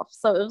myself,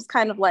 so it was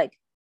kind of like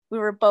we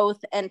were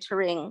both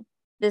entering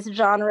this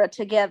genre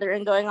together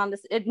and going on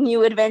this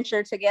new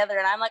adventure together,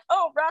 and I'm like,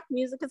 oh, rock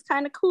music is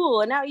kind of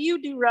cool, and now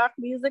you do rock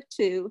music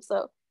too.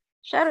 So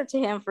shout out to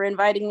him for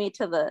inviting me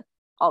to the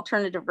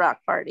alternative rock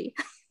party.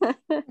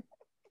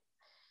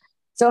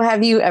 So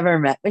have you ever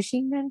met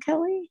Machine Gun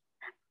Kelly?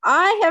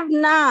 I have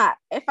not.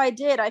 If I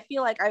did, I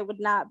feel like I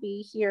would not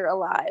be here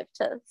alive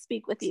to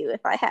speak with you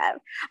if I have.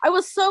 I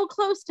was so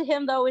close to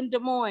him though in Des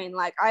Moines.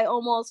 Like I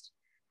almost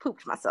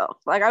pooped myself.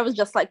 Like I was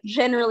just like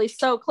generally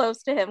so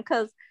close to him,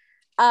 because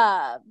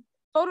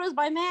Photos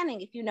by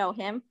Manning, if you know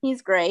him,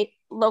 he's great.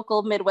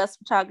 Local Midwest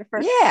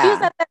photographer. Yeah. He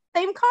was at that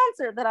same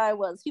concert that I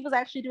was. He was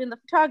actually doing the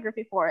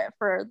photography for it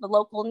for the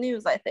local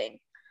news, I think.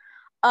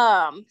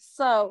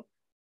 So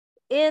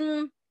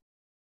in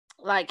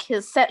like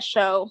his set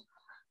show,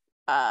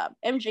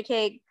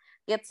 MGK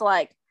gets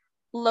like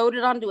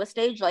loaded onto a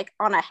stage like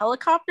on a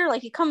helicopter.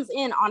 Like he comes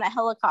in on a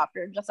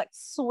helicopter and just like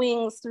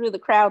swings through the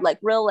crowd like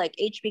real like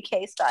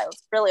HBK style.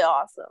 It's really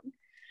awesome.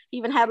 He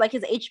even had like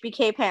his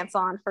HBK pants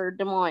on for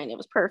Des Moines. It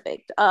was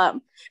perfect. But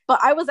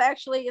I was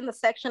actually in the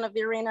section of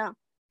the arena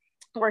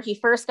where he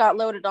first got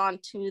loaded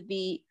onto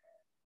the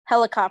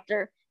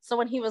helicopter. So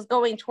when he was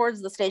going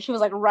towards the stage, he was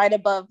like right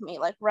above me,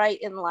 like right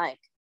in like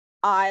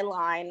eye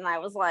line, and I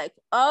was like,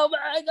 oh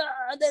my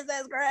god, this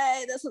is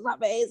great, this is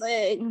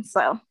amazing.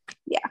 So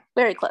yeah,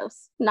 very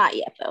close. Not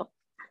yet though.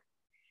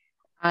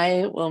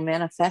 I will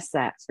manifest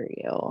that for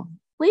you.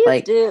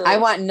 Please do. I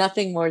want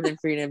nothing more than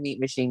for you to meet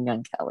Machine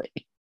Gun Kelly.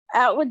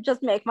 That would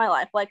just make my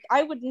life, like,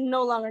 I would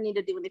no longer need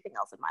to do anything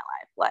else in my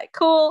life. Like,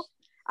 cool,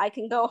 I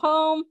can go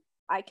home,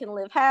 I can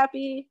live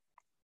happy.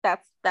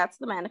 That's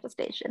the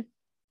manifestation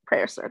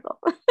prayer circle.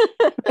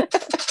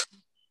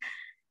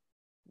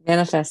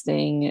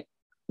 Manifesting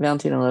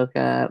Valentina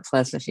Loca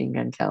plus Machine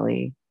Gun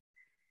Kelly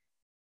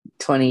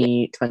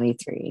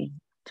 2023.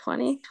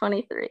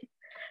 2023.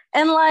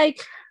 And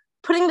like,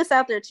 putting this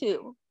out there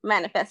too,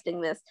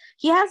 manifesting this.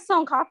 He has his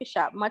own coffee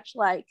shop, much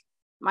like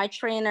my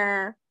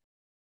trainer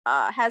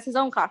has his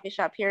own coffee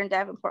shop here in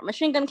Davenport.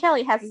 Machine Gun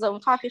Kelly has his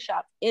own coffee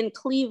shop in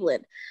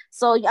Cleveland.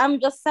 So I'm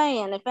just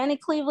saying, if any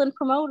Cleveland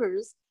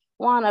promoters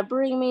want to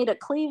bring me to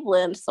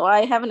Cleveland so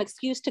I have an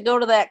excuse to go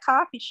to that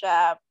coffee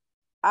shop,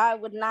 I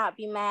would not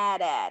be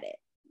mad at it.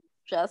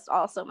 Just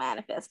also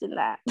manifesting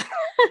that.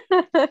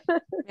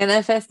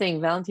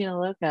 Manifesting Valentina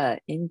Loca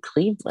in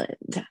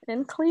Cleveland.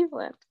 In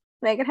Cleveland.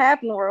 Make it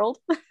happen, world.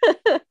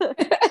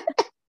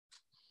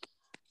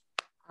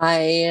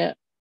 I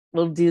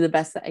will do the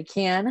best that I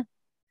can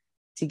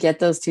to get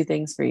those two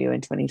things for you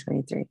in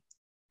 2023.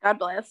 God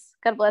bless.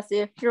 God bless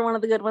you. You're one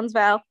of the good ones,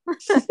 Val. I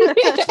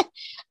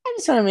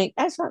just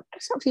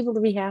want people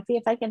to be happy.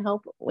 If I can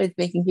help with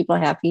making people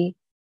happy,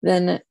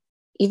 then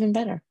even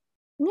better.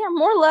 Yeah,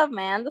 more love,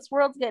 man. This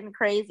world's getting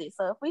crazy.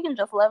 So if we can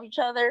just love each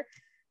other,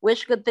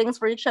 wish good things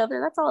for each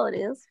other, that's all it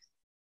is.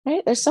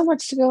 Right? There's so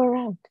much to go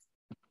around.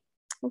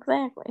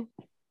 Exactly.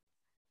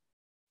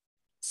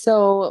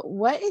 So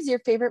what is your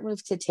favorite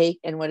move to take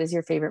and what is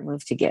your favorite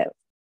move to give?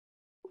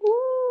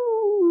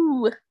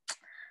 Ooh,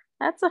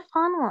 that's a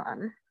fun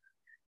one.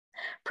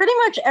 Pretty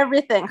much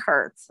everything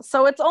hurts.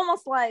 So it's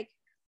almost like,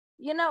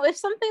 if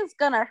something's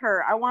gonna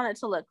hurt, I want it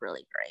to look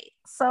really great.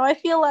 So I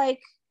feel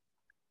like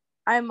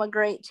I'm a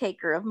great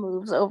taker of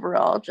moves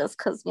overall, just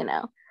because,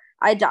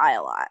 I die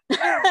a lot.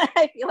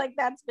 I feel like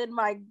that's been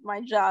my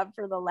job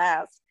for the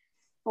last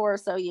 4 or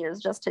so years,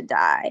 just to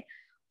die.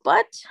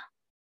 But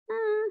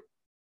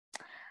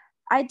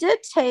I did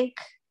take,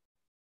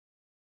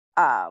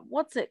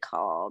 what's it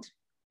called?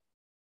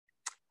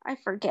 I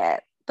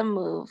forget the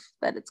move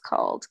that it's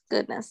called.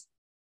 Goodness.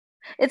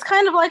 It's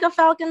kind of like a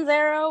Falcon's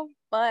arrow,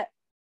 but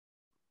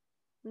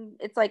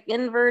it's like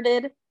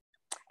inverted.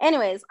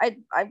 Anyways, I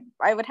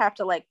would have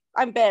to,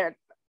 I'm bad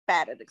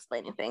at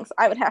explaining things.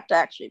 I would have to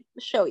actually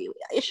show you.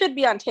 It should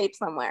be on tape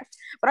somewhere.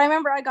 But I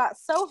remember I got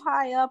so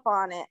high up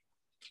on it,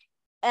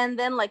 and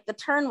then the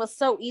turn was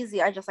so easy,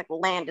 I just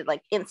landed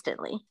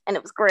instantly, and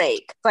it was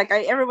great.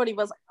 Everybody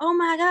was like, oh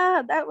my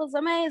god, that was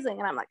amazing,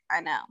 and I'm like,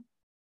 I know,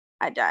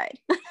 I died.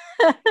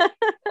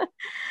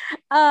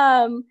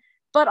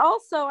 But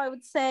also I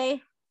would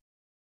say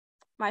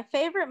my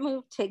favorite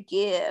move to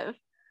give,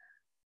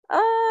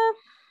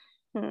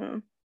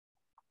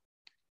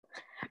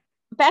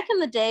 back in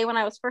the day when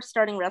I was first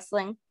starting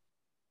wrestling,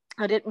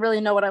 I didn't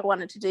really know what I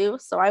wanted to do,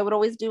 so I would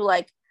always do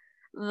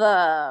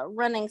the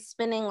running,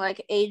 spinning,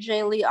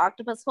 AJ Lee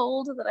octopus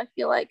hold that I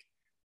feel like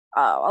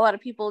a lot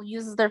of people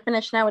use as their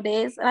finish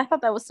nowadays. And I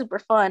thought that was super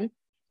fun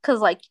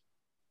because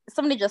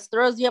somebody just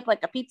throws you up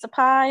like a pizza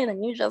pie, and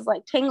then you just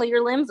tangle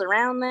your limbs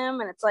around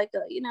them, and it's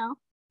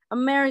a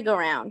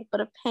merry-go-round,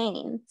 but a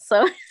pain.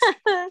 So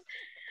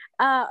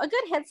a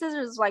good head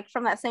scissors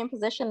from that same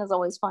position is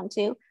always fun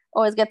too.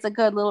 Always gets a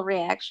good little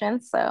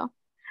reaction. So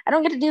I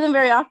don't get to do them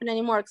very often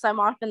anymore because I'm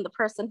often the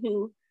person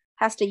who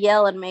has to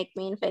yell and make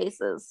mean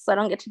faces. So I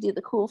don't get to do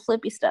the cool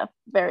flippy stuff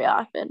very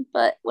often.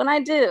 But when I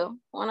do,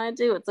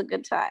 it's a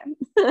good time.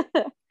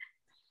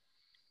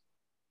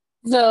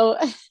 So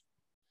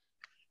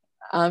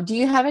do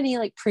you have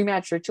any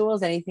pre-match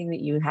rituals? Anything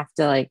that you have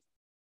to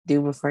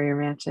do before your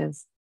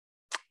matches?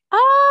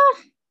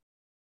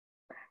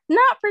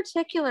 Not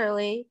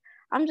particularly.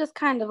 I'm just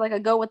kind of a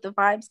go with the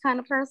vibes kind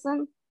of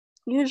person.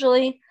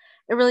 Usually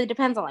it really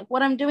depends on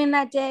what I'm doing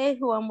that day,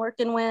 who I'm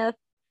working with,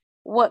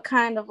 what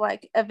kind of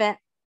event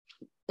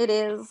it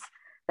is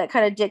that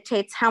kind of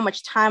dictates how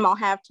much time I'll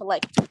have to oh no,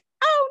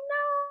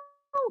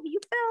 you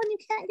fell and you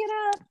can't get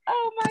up.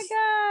 Oh my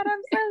god,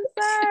 I'm so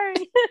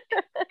sorry.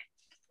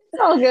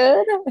 It's all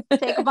good.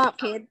 Take a bump,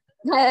 kid.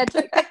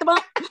 Take the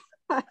bump.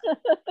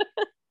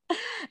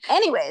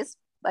 Anyways,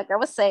 like I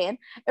was saying,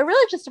 it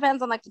really just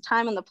depends on the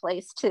time and the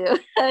place too.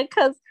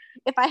 Because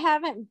if I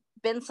haven't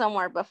been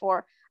somewhere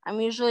before, I'm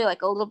usually a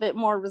little bit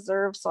more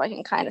reserved, so I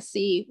can kind of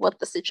see what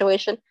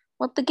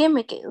the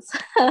gimmick is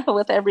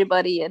with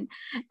everybody and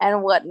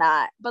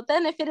whatnot. But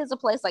then if it is a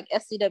place like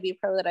SCW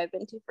Pro that I've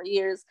been to for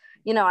years,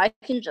 I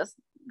can just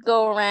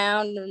go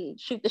around and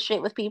shoot the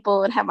shit with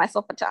people and have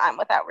myself a time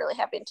without really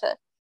having to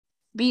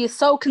be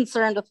so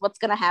concerned with what's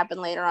going to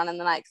happen later on in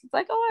the night.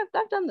 It's oh,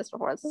 I've done this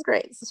before. This is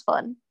great. This is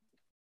fun.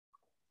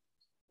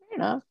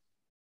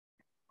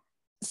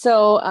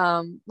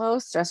 So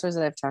most wrestlers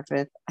that I've talked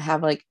with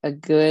have a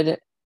good,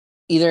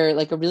 either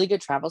a really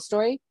good travel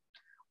story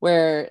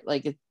where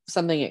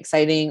something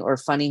exciting or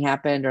funny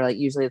happened, or like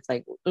usually it's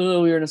like,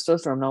 oh, we were in a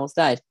snowstorm and almost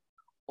died,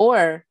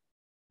 or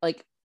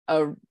like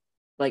a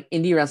like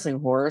indie wrestling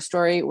horror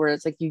story where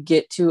it's like you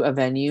get to a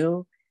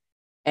venue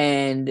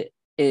and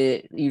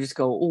you just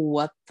go,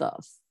 what the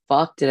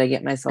fuck did I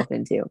get myself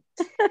into?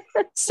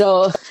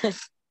 So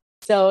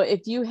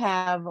if you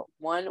have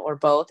one or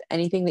both,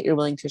 anything that you're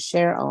willing to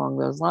share along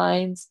those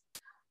lines,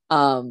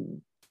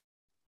 and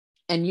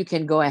you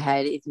can go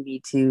ahead if you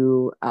need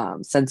to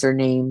censor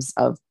names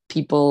of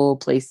people,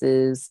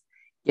 places,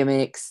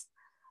 gimmicks,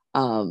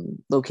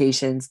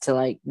 locations to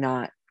like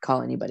not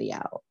call anybody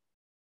out.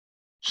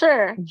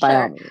 Sure. By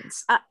all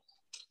means.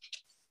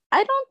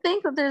 I don't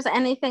think that there's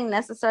anything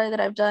necessary that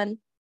I've done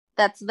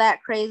that's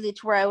that crazy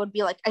to where I would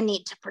be like, I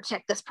need to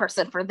protect this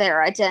person for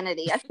their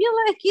identity. I feel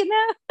like,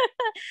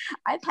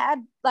 I've had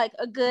like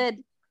a good,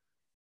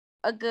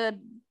 I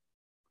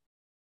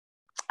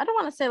don't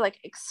want to say like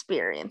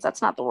experience.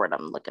 That's not the word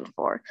I'm looking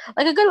for.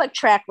 Like a good like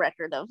track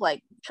record of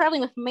like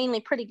traveling with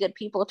mainly pretty good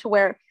people to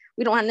where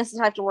we don't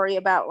necessarily have to worry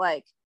about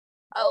like,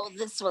 oh,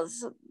 this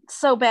was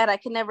so bad I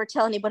can never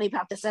tell anybody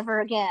about this ever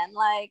again.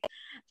 Like,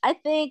 I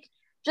think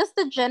just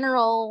the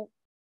general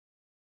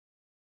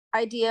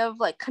idea of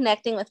like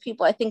connecting with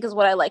people, I think is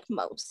what I like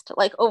most,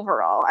 like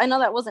overall. I know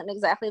that wasn't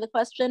exactly the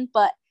question,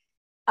 but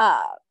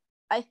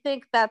I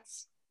think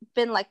that's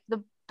been like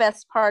the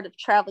best part of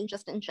traveling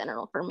just in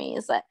general for me,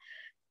 is that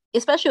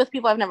especially with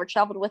people I've never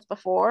traveled with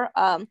before.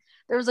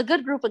 There was a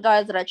good group of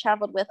guys that I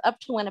traveled with up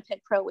to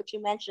Winnipeg Pro, which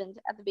you mentioned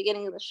at the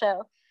beginning of the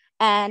show.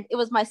 And it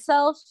was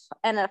myself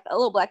and a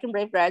fellow Black and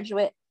Brave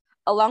graduate,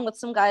 along with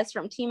some guys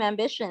from Team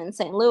Ambition in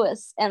St.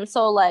 Louis. And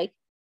so like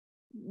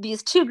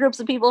these two groups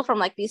of people from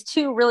like these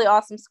two really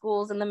awesome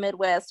schools in the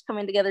Midwest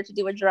coming together to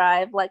do a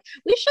drive. Like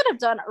we should have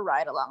done a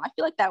ride along. I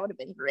feel like that would have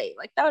been great.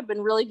 Like that would have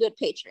been really good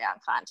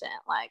Patreon content.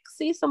 Like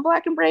see some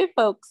Black and Brave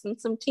folks and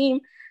some Team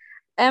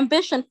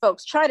Ambition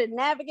folks try to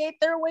navigate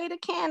their way to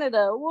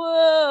Canada.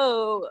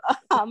 Whoa.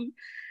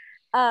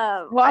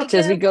 Watch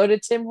as we go to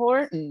Tim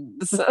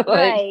Hortons. So,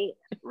 right.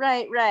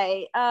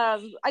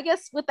 I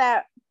guess with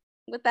that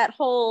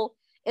whole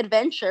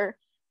adventure,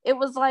 it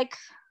was like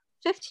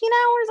 15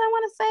 hours, I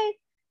want to say,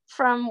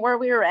 from where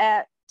we were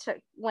at to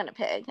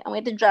Winnipeg, and we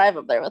had to drive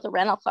up there with a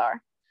rental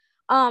car.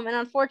 And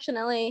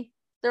unfortunately,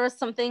 there was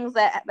some things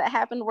that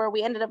happened where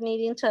we ended up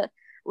needing to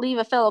leave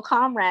a fellow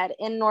comrade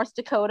in North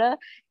Dakota,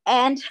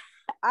 and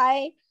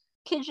I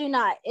kid you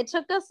not, it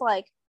took us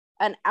like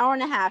an hour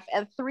and a half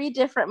and 3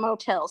 different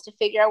motels to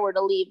figure out where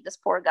to leave this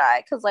poor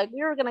guy, because like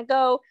we were gonna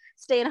go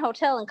stay in a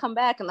hotel and come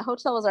back, and the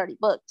hotel was already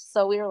booked.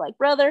 So we were like,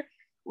 brother,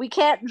 we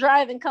can't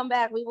drive and come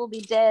back, we will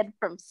be dead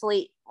from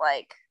sleep.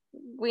 Like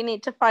we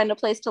need to find a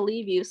place to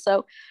leave you.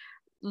 So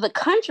the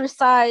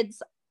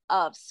countrysides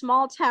of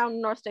small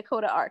town North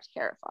Dakota are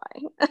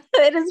terrifying.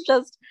 It is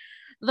just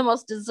the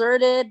most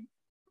deserted,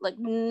 like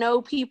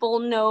no people,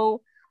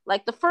 no,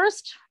 like the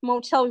first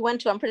motel we went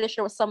to, I'm pretty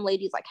sure was some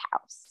lady's like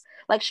house.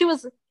 Like she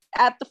was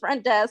at the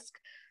front desk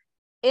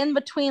in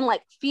between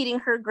like feeding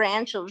her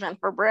grandchildren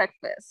for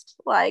breakfast.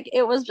 Like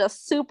it was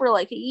just super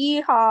like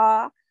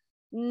yeehaw,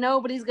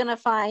 nobody's gonna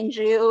find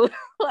you.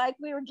 Like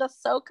we were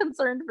just so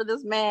concerned for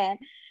this man,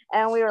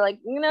 and we were like,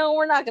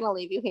 we're not gonna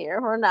leave you here,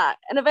 we're not.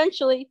 And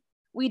eventually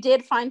we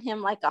did find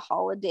him like a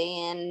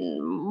Holiday Inn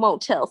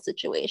motel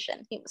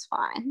situation. He was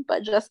fine,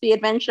 but just the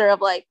adventure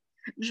of like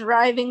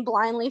driving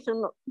blindly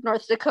through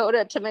North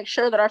Dakota to make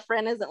sure that our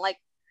friend isn't like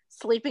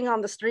sleeping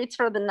on the streets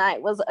for the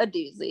night was a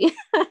doozy.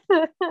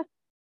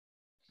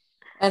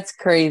 That's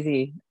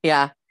crazy.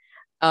 Yeah.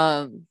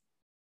 North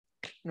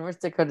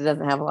Dakota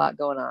doesn't have a lot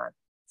going on.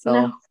 So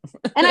no.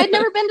 And I'd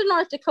never been to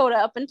North Dakota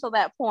up until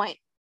that point.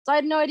 So I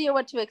had no idea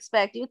what to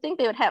expect. You'd think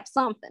they would have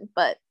something,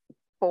 but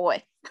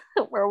boy,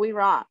 were we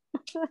wrong.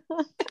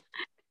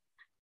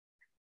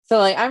 So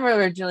like I'm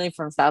originally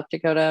from South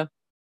Dakota,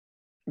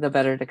 the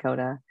better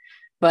Dakota.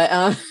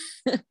 But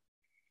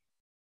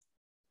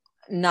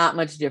not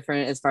much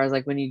different as far as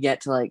like when you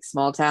get to like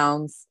small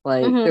towns.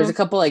 Like there's a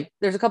couple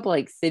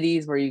like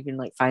cities where you can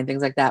like find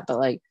things like that, but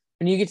like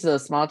when you get to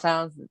those small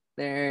towns,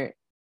 there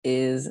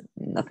is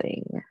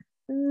nothing.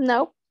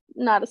 Nope,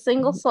 not a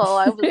single soul.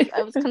 I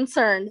was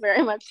concerned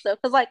very much so,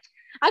 because like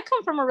I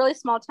come from a really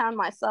small town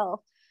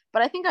myself,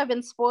 but I think I've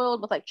been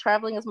spoiled with like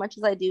traveling as much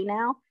as I do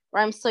now,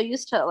 where I'm so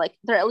used to like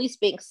there at least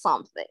being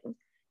something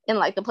in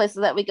like the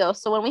places that we go.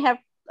 So when we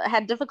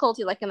had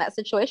difficulty like in that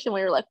situation,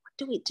 we were like, what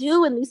do we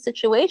do in these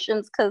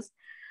situations? Because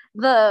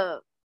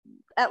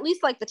at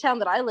least like the town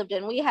that I lived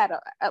in, we had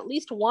at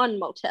least one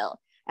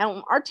motel,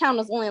 and our town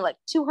was only like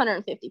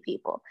 250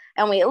 people,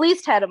 and we at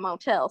least had a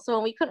motel. So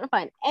when we couldn't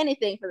find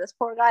anything for this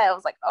poor guy, I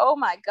was like, oh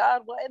my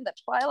god, what in the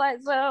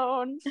Twilight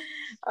Zone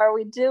are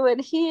we doing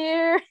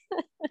here?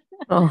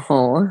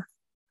 Oh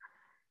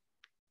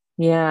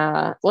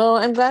yeah, well,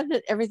 I'm glad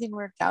that everything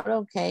worked out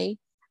okay.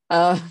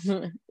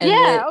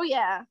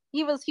 Yeah,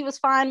 he was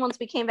fine once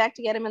we came back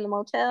to get him in the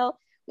motel.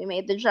 We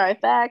made the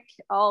drive back,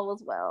 all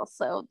was well.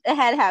 So it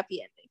had a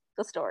happy ending,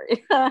 the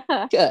story.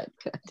 Good.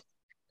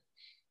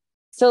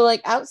 So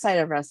like outside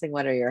of wrestling,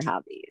 what are your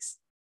hobbies?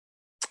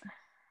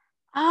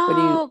 What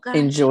do you Oh gosh.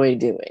 enjoy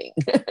doing?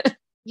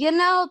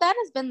 That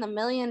has been the $1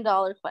 million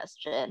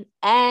question.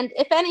 And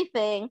if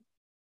anything,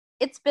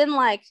 it's been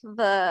like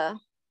the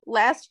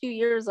last few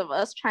years of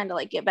us trying to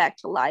like get back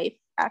to life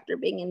after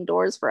being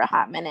indoors for a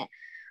hot minute,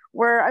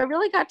 where I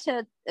really got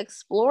to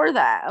explore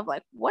that of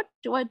like, what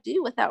do I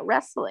do without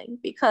wrestling?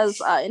 Because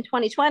in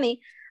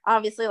 2020,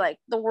 obviously, like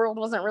the world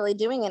wasn't really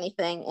doing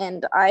anything.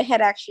 And I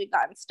had actually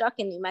gotten stuck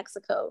in New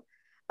Mexico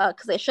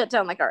because they shut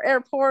down like our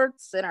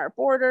airports and our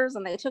borders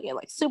and they took it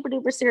like super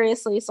duper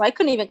seriously. So I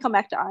couldn't even come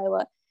back to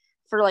Iowa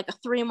for like a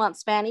 3 month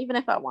span, even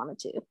if I wanted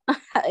to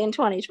in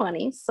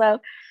 2020. So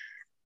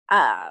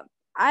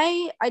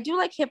I do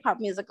like hip hop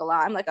music a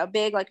lot. I'm like a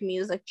big like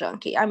music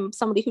junkie. I'm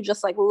somebody who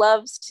just like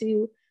loves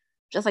to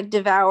just like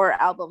devour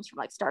albums from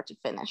like start to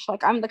finish.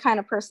 Like I'm the kind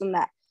of person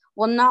that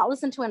will not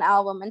listen to an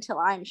album until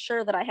I'm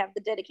sure that I have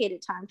the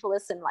dedicated time to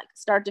listen like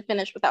start to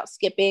finish without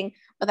skipping,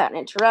 without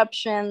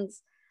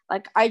interruptions.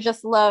 Like I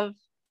just love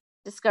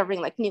discovering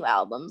like new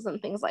albums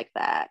and things like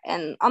that.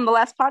 And on the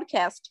last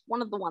podcast,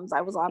 one of the ones I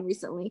was on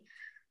recently,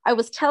 I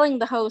was telling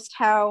the host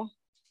how,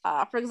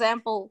 for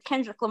example,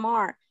 Kendrick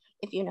Lamar,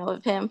 if you know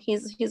of him,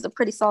 he's a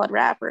pretty solid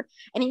rapper,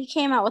 and he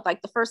came out with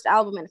like the first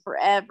album in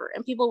forever,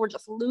 and people were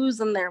just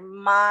losing their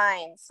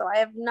minds. So I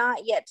have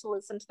not yet to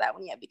listen to that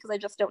one yet because I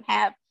just don't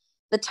have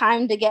the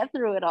time to get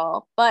through it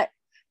all. But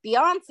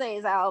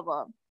Beyonce's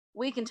album,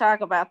 we can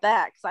talk about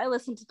that because I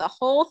listened to the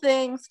whole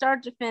thing,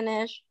 start to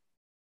finish.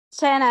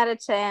 10 out of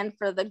 10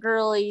 for the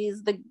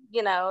girlies, the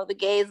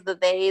gays, the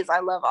theys. I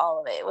love all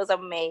of it. It was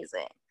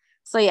amazing.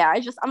 So yeah,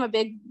 I'm a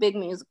big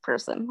music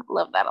person. I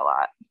love that a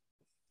lot.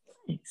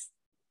 Nice.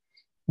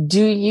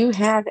 Do you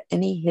have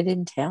any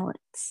hidden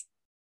talents?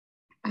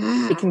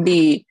 It can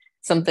be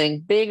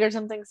something big or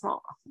something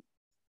small.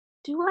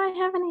 Do I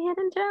have any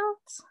hidden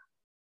talents?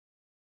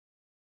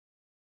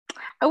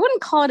 I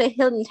wouldn't call it a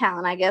hidden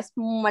talent, I guess,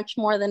 much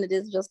more than it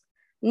is just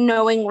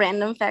knowing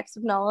random facts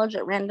of knowledge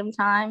at random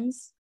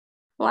times.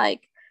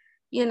 Like,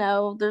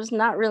 there's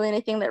not really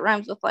anything that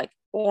rhymes with like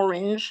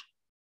orange.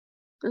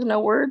 There's no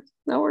word.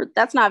 No word.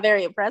 That's not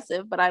very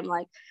impressive, but I'm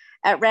like,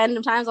 at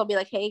random times, I'll be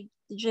like, hey,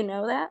 did you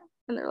know that?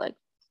 And they're like,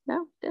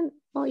 no, didn't.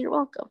 Well, you're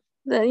welcome.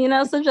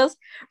 Then, so just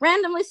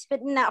randomly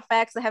spitting out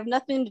facts that have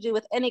nothing to do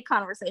with any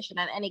conversation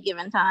at any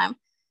given time.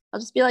 I'll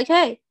just be like,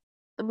 hey,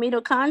 the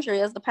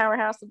mitochondria is the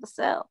powerhouse of the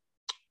cell.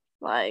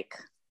 Like,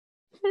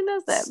 who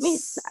knows that? Me,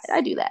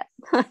 I do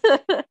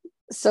that.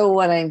 So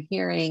what I'm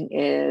hearing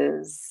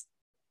is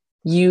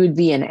you would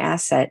be an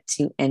asset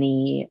to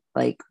any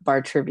like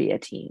bar trivia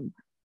team.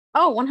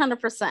 Oh,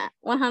 100%.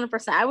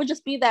 100%. I would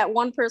just be that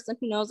one person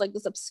who knows like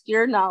this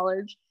obscure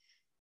knowledge.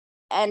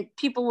 And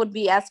people would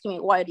be asking me,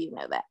 why do you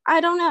know that? I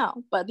don't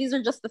know. But these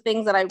are just the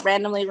things that I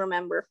randomly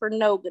remember for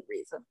no good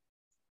reason.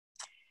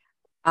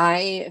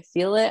 I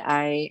feel it.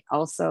 I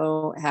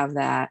also have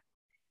that.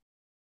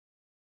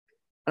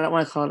 I don't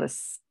want to call it a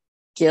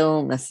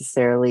skill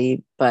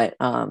necessarily, but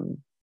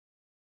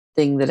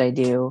thing that I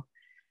do.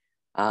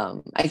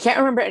 I can't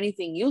remember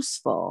anything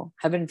useful,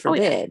 heaven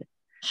forbid. Oh, yeah.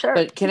 Sure.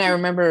 But can I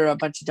remember a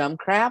bunch of dumb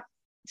crap?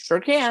 Sure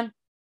can.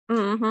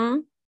 Mm-hmm.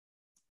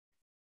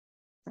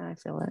 I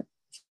feel it.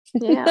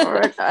 Yeah.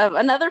 Or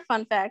another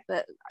fun fact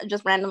that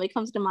just randomly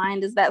comes to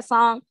mind is that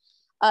song,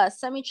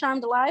 Semi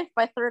Charmed Life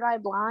by Third Eye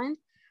Blind.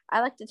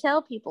 I like to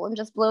tell people and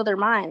just blow their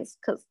minds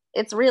because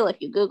it's real if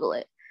you Google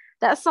it.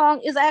 That song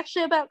is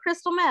actually about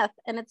crystal meth,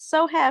 and it's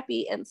so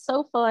happy and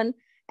so fun.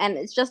 And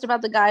it's just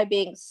about the guy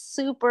being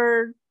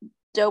super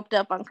doped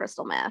up on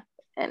crystal meth.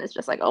 And it's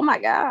just like, oh my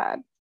God.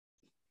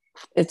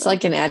 It's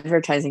like an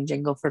advertising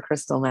jingle for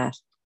crystal meth.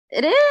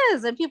 It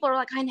is. And people are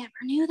like, I never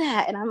knew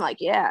that. And I'm like,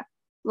 yeah,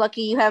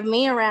 lucky you have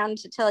me around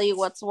to tell you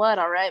what's what.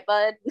 All right,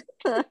 bud.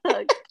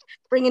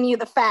 Bringing you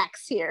the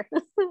facts here.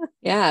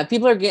 Yeah,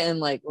 people are getting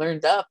like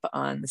learned up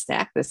on the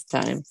stack this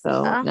time.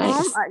 So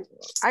nice.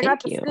 I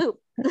got the scoop.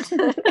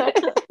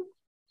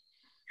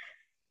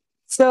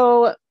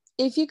 So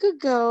if you could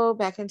go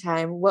back in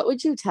time, what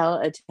would you tell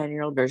a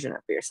 10-year-old version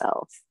of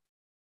yourself?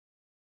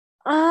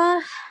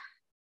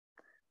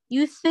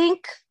 You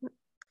think,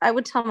 I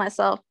would tell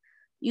myself,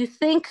 you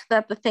think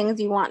that the things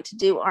you want to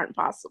do aren't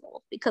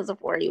possible because of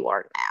where you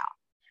are now.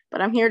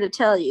 But I'm here to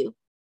tell you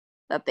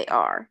that they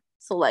are.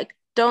 So like,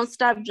 don't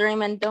stop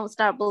dreaming. Don't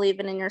stop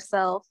believing in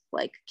yourself.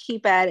 Like,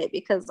 keep at it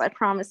because I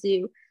promise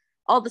you,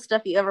 all the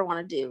stuff you ever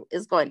want to do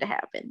is going to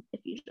happen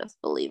if you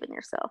just believe in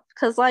yourself.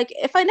 Because like,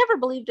 if I never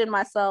believed in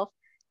myself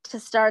to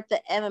start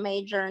the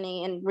MMA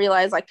journey and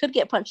realize I could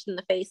get punched in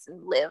the face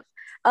and live,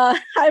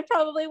 I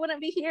probably wouldn't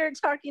be here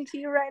talking to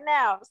you right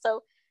now.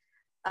 So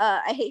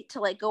I hate to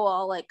like go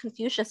all like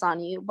Confucius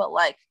on you, but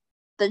like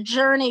the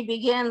journey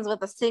begins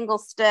with a single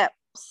step.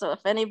 So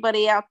if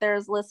anybody out there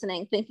is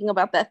listening, thinking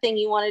about that thing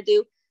you want to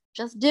do,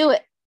 just do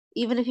it.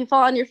 Even if you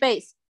fall on your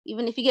face,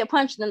 even if you get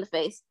punched in the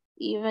face,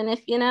 even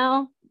if,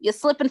 you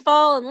slip and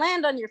fall and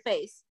land on your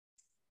face,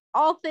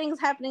 all things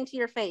happening to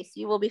your face,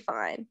 you will be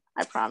fine.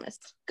 I promise.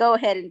 Go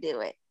ahead and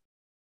do it.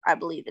 I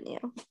believe in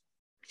you.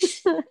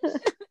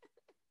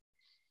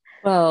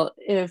 Well,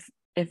 if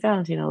if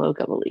Valentina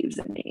Loca believes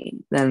in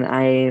me, then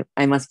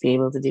I must be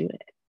able to do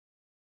it.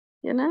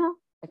 You know,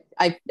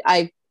 I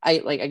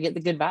get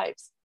the good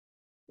vibes.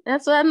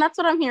 that's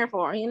what I'm here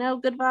for. You know,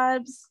 good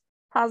vibes,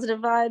 positive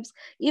vibes.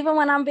 Even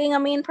when I'm being a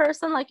mean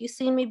person, like you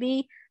seen me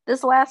be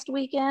this last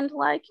weekend,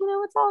 like, you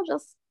know, it's all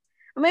just,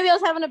 or maybe I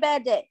was having a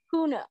bad day.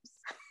 Who knows?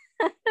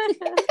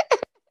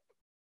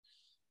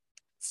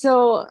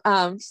 So,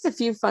 just a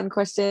few fun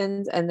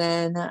questions, and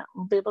then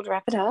we'll be able to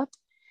wrap it up.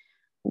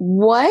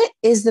 What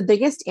is the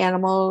biggest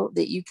animal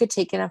that you could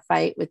take in a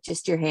fight with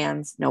just your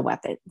hands, no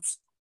weapons?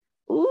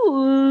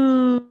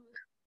 Ooh,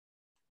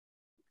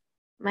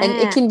 And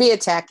it man. can be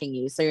attacking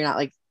you, so you're not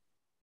like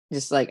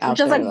just like out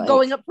Just there like like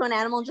going up to an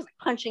animal and just like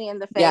punching it in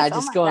the face. yeah, Oh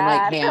just my going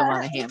like God. ham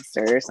on a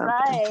hamster or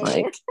something. Right.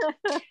 Like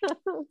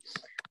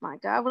My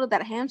God, what did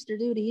that hamster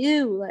do to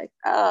you? Like,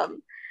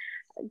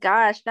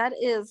 gosh, that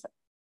is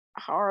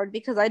hard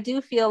because I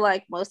do feel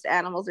like most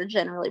animals are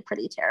generally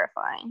pretty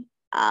terrifying.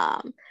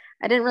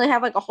 I didn't really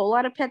have like a whole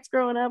lot of pets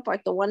growing up.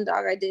 Like the one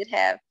dog I did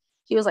have,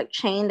 he was like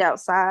chained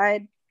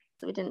outside,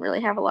 so we didn't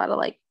really have a lot of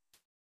like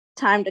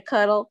time to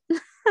cuddle.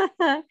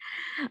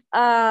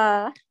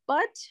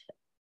 But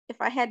if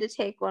I had to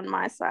take one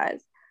my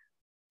size,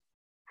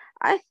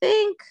 I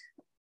think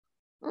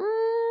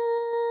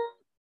mm,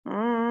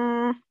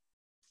 mm,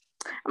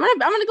 I'm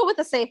gonna go with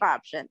a safe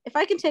option. If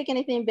I can take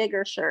anything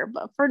bigger, sure.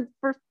 But for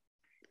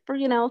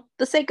you know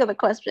the sake of the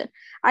question,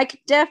 I could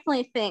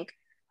definitely think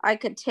I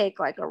could take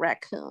like a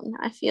raccoon.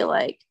 I feel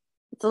like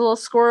it's a little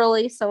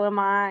squirrely, so am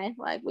I.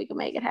 Like we can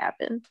make it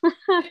happen.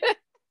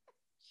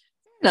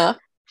 no,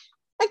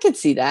 I could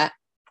see that.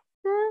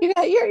 You're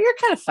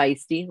kind of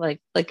feisty, like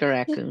a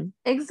raccoon.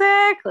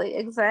 Exactly.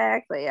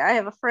 I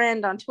have a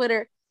friend on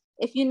Twitter.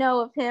 If you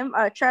know of him,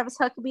 Travis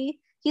Huckabee,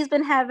 he's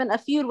been having a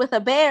feud with a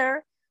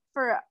bear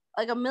for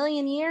like a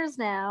million years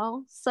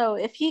now. So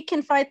if he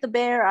can fight the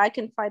bear, I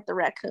can fight the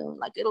raccoon.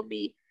 Like it'll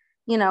be,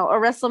 you know, a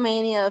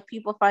WrestleMania of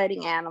people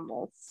fighting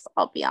animals.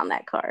 I'll be on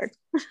that card.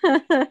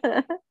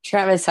 Oh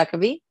Travis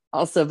Huckabee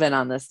also been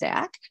on the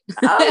stack.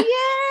 yeah,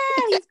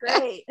 he's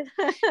great.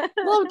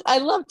 I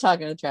loved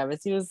talking to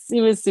Travis. He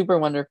was super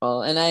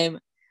wonderful, and I'm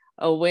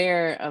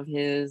aware of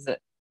his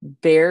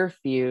bear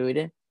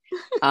feud.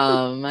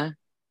 And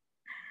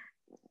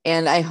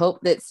I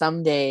hope that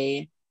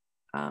someday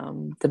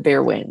the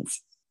bear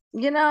wins.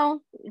 You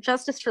know,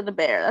 justice for the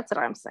bear. That's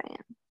what I'm saying.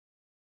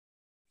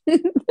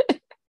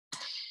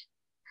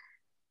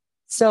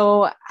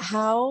 So,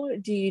 how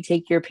do you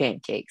take your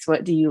pancakes?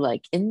 What do you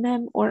like in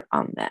them or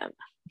on them?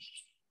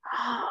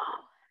 I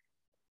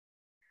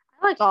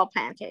like all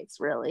pancakes,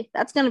 really.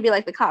 That's going to be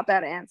like the cop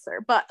out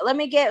answer. But let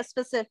me get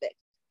specific.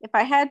 If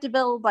I had to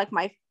build like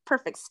my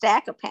perfect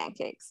stack of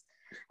pancakes,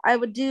 I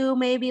would do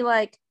maybe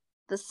like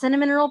the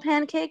cinnamon roll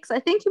pancakes. I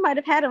think you might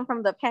have had them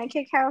from the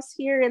Pancake House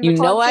here in the You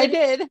know Quad I City.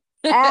 did.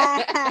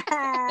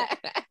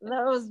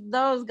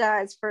 Those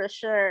guys for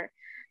sure.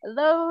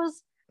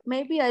 Those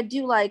maybe I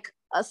do like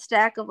a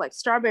stack of like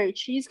strawberry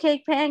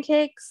cheesecake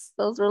pancakes.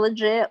 Those are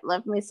legit.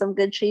 Love me some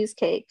good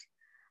cheesecake.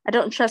 I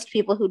don't trust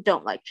people who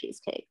don't like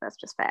cheesecake. That's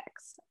just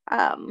facts.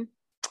 And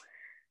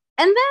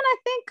then I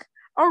think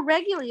a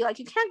regular, like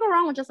you can't go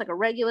wrong with just like a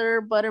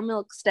regular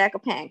buttermilk stack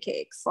of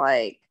pancakes.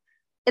 Like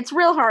it's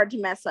real hard to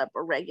mess up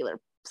a regular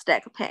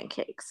stack of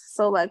pancakes.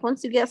 So like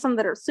once you get some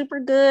that are super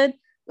good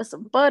with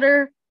some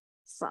butter,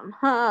 some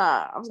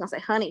I was gonna say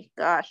honey,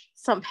 gosh,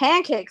 some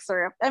pancake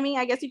syrup. I mean,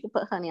 I guess you could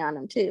put honey on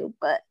them too,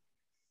 but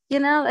you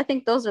know, I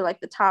think those are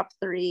like the top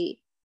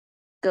three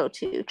go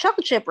to.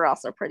 Chocolate chip are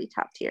also pretty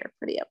top tier,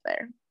 pretty up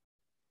there.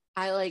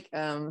 I like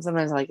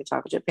sometimes I like a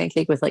chocolate chip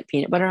pancake with like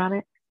peanut butter on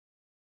it.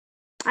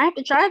 I have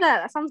to try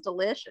that. That sounds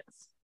delicious.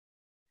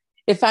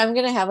 If I'm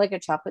gonna have like a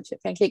chocolate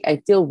chip pancake,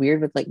 I feel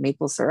weird with like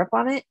maple syrup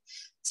on it.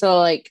 So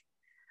like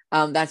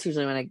that's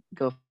usually when I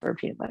go for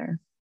peanut butter.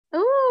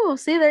 Ooh,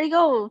 see, there you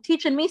go.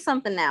 Teaching me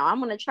something now. I'm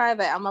gonna try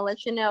that. I'm gonna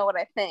let you know what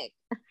I think.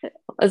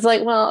 It's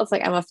like, well, it's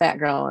like I'm a fat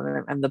girl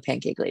and I'm the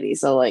pancake lady.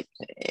 So like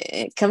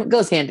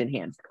goes hand in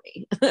hand for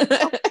me.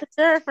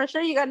 Oh, for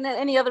sure. You got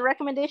any other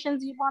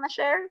recommendations you want to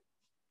share?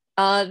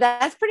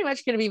 That's pretty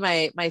much gonna be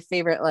my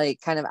favorite, like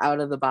kind of out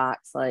of the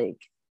box, like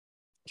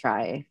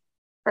try.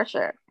 For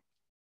sure.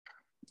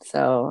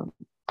 So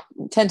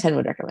 10/10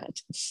 would recommend.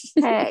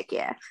 Heck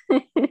yeah.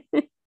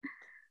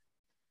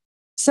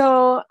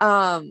 So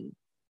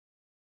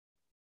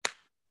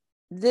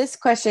this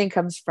question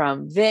comes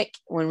from Vic.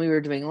 When we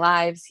were doing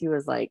lives, he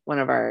was like one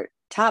of our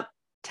top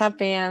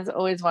fans,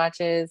 always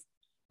watches.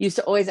 Used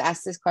to always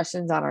ask this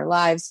questions on our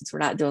lives. Since we're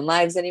not doing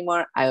lives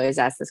anymore, I always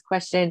ask this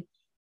question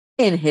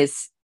in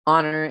his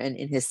honor and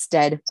in his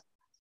stead.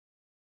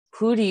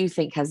 Who do you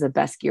think has the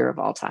best gear of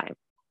all time?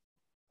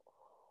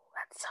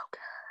 That's so good.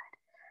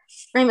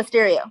 Rey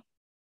Mysterio.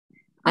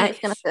 I'm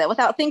just gonna say that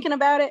without thinking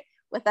about it,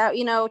 without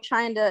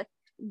trying to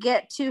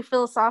get too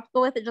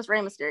philosophical with it. Just Rey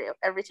Mysterio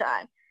every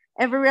time.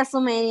 Every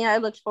WrestleMania, I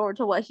looked forward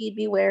to what he'd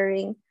be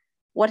wearing,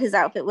 what his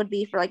outfit would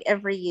be for like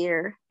every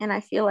year. And I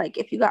feel like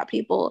if you got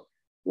people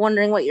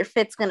wondering what your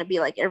fit's going to be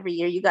like every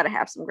year, you got to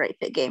have some great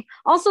fit game.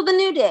 Also, the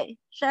New Day.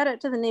 Shout out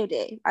to the New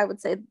Day. I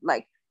would say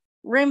like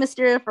Rey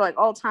Mysterio for like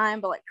all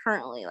time, but like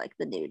currently like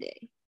the New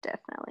Day,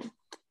 definitely.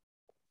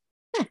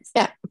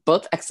 Yeah,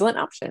 both excellent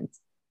options.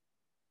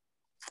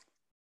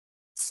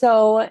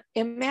 So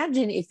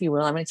imagine, if you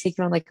will, I'm going to take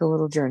you on like a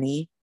little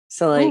journey.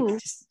 So like,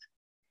 just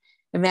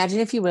imagine,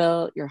 if you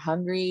will, you're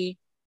hungry,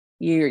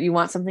 you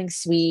want something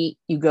sweet,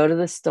 you go to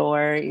the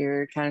store,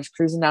 you're kind of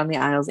cruising down the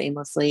aisles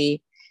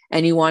aimlessly,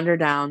 and you wander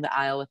down the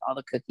aisle with all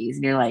the cookies,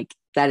 and you're like,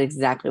 that's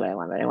exactly what I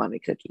wanted. I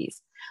wanted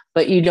cookies.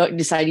 But you don't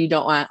decide, you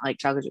don't want like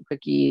chocolate chip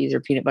cookies or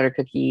peanut butter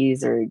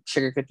cookies or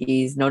sugar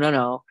cookies. No, no,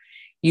 no.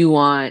 You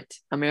want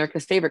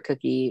America's favorite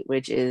cookie,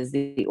 which is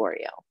the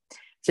Oreo.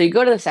 So you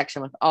go to the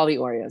section with all the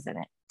Oreos in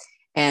it.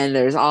 And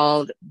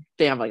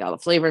they have like all the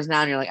flavors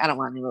now. And you're like, I don't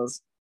want any of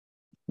those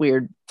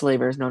weird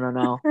flavors. No, no,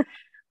 no.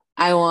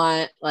 I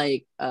want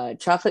like a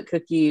chocolate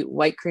cookie,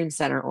 white cream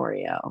center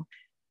Oreo.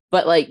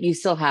 But like, you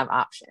still have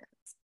options,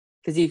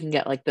 because you can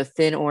get like the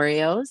thin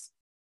Oreos,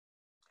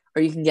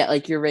 or you can get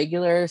like your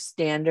regular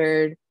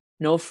standard,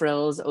 no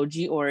frills, OG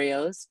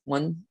Oreos,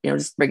 one,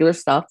 just regular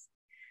stuff.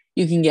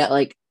 You can get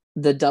like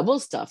the double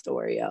stuffed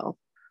Oreo,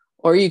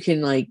 or you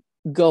can like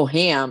go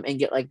ham and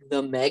get like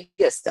the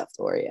mega stuffed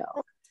Oreo.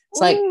 It's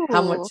like,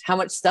 how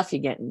much stuff you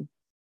getting?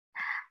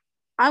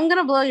 I'm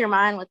gonna blow your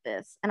mind with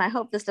this, and I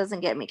hope this doesn't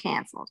get me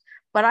canceled,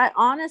 but I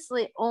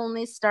honestly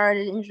only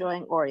started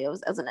enjoying Oreos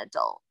as an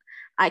adult.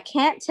 I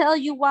can't tell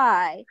you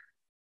why,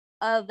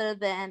 other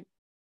than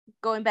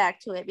going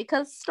back to it,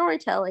 because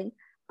storytelling.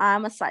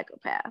 I'm a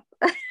psychopath.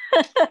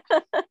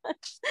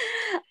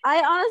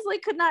 I honestly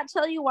could not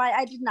tell you why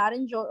I did not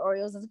enjoy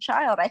Oreos as a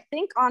child. I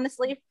think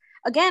honestly,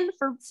 again,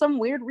 for some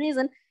weird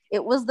reason,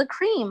 it was the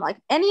cream. Like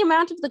any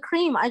amount of the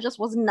cream, I just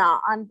was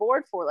not on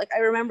board for. Like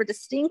I remember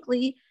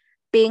distinctly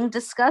being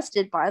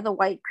disgusted by the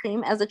white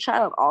cream as a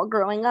child, all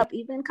growing up,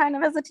 even kind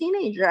of as a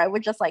teenager. I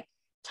would just like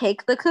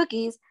take the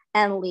cookies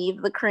and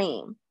leave the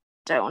cream.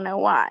 Don't know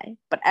why.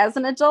 But as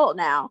an adult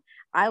now,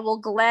 I will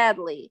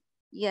gladly,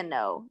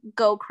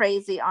 go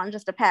crazy on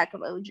just a pack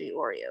of OG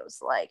Oreos.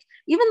 Like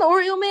even the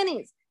Oreo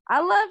minis,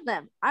 I love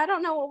them. I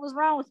don't know what was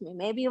wrong with me.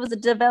 Maybe it was a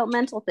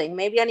developmental thing.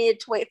 Maybe I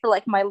needed to wait for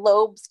like my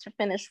lobes to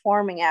finish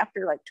forming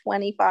after like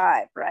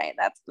 25, right?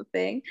 That's the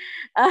thing.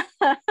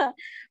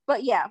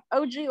 But yeah,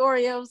 OG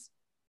Oreos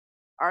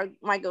are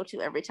my go-to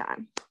every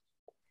time.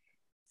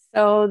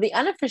 So the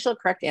unofficial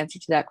correct answer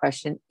to that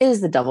question is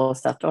the double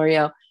stuffed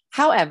Oreo.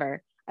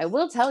 However, I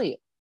will tell you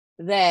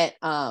that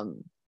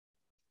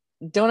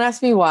don't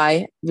ask me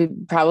why,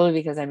 probably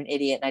because I'm an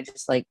idiot and I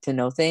just like to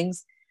know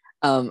things.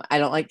 I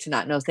don't like to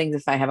not know things.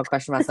 If I have a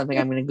question about something,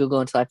 I'm going to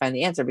Google until I find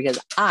the answer, because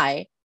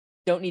I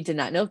don't need to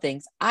not know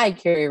things. I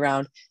carry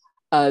around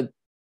a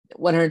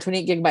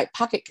 128 gigabyte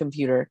pocket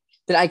computer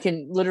that I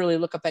can literally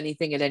look up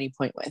anything at any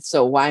point with.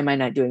 So why am I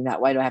not doing that?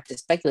 Why do I have to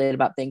speculate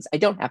about things? I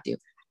don't have to.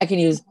 I can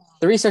use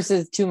the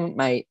resources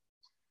the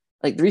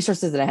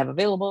resources that I have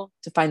available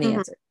to find the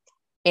answer.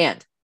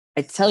 And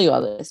I tell you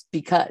all this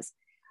because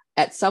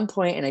at some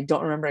point, and I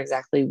don't remember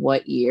exactly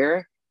what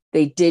year,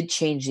 they did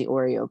change the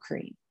Oreo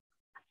cream.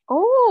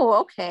 Oh,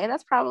 okay.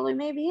 That's probably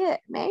maybe it.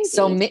 Maybe.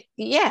 So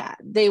yeah,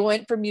 they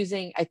went from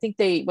using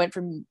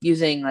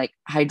like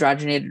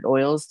hydrogenated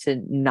oils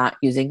to not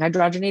using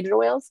hydrogenated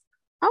oils.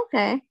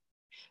 Okay.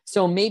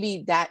 So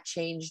maybe that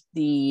changed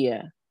the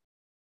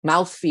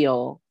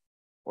mouthfeel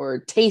or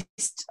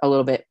taste a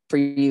little bit for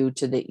you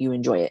to that you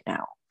enjoy it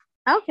now.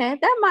 Okay,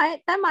 that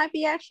might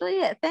be actually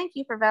it. Thank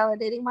you for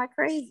validating my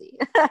crazy.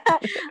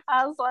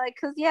 I was like,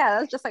 because yeah,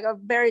 that's just like a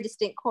very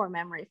distinct core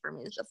memory for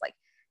me. It's just like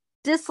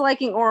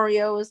disliking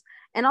Oreos,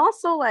 and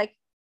also like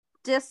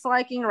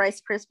disliking Rice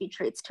Krispie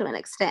treats to an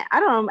extent. I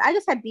don't know. I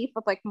just had beef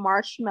with like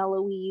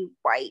marshmallowy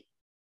white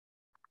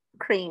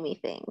creamy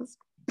things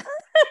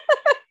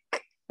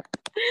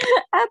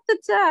at the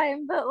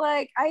time, but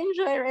like I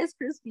enjoy Rice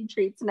Krispie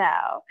treats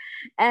now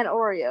and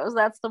Oreos.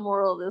 That's the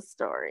moral of this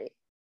story.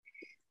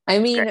 I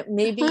mean,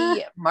 maybe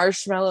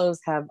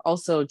marshmallows have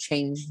also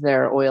changed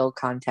their oil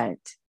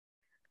content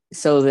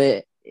so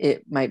that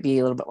it might be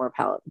a little bit more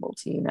palatable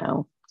to you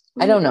now.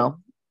 Maybe. I don't know.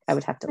 I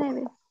would have to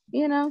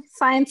maybe.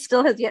 Science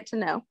still has yet to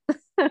know.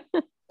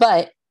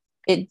 But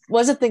it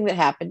was a thing that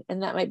happened,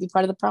 and that might be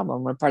part of the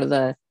problem or part of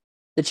the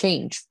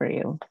change for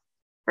you.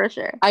 For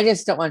sure. I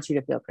just don't want you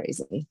to feel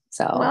crazy.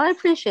 So well, I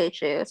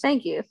appreciate you.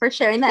 Thank you for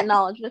sharing that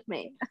knowledge with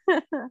me.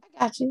 I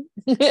got you.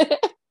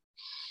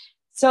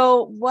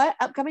 So what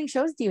upcoming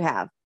shows do you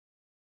have?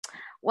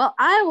 Well,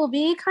 I will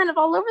be kind of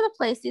all over the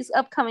place these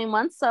upcoming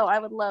months, so I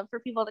would love for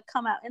people to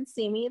come out and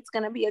see me. It's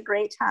going to be a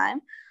great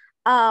time.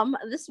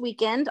 This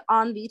weekend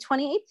on the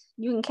 28th,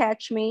 you can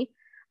catch me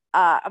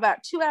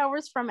about 2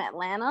 hours from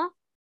Atlanta.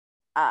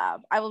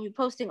 I will be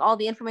posting all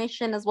the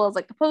information as well as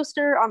like the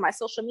poster on my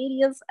social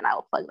medias, and I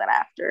will plug that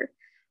after.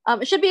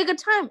 It should be a good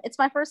time. It's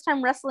my first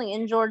time wrestling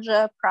in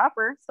Georgia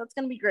proper, so it's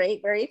going to be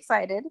great. Very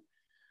excited.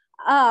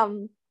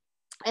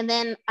 And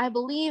then I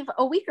believe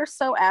a week or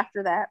so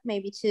after that,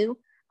 maybe 2,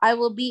 I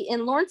will be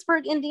in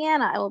Lawrenceburg,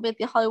 Indiana. I will be at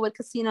the Hollywood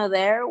Casino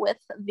there with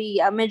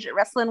the Midget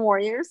Wrestling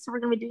Warriors. So we're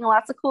going to be doing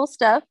lots of cool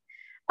stuff.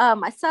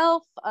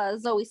 Myself,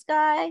 Zoe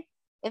Sky.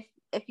 If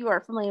if you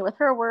are familiar with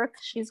her work,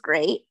 she's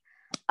great.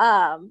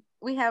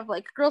 We have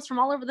like girls from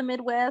all over the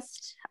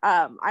Midwest.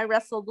 I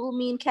wrestled Little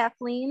Mean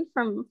Kathleen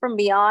from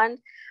Beyond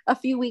a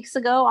few weeks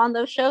ago on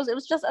those shows. It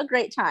was just a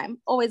great time.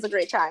 Always a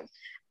great time.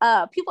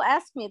 People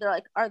ask me, they're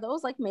like, are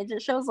those like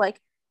midget shows like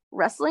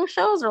wrestling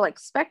shows or like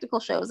spectacle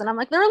shows? And I'm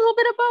like, they're a little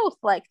bit of both.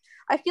 Like,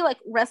 I feel like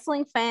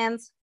wrestling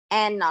fans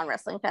and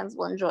non-wrestling fans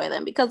will enjoy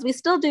them because we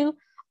still do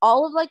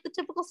all of like the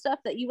typical stuff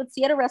that you would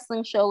see at a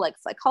wrestling show, like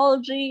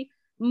psychology,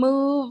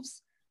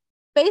 moves.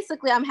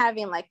 Basically, I'm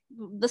having like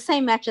the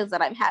same matches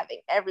that I'm having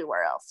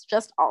everywhere else,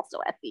 just also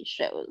at these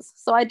shows.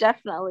 So I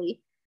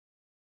definitely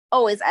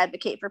always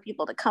advocate for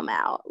people to come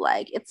out.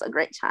 Like, it's a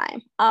great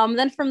time.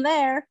 Then from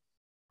there,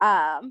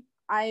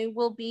 I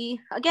will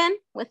be again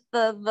with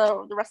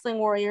the Wrestling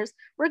Warriors.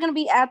 We're gonna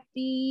be at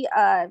the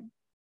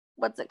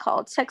what's it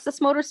called?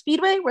 Texas Motor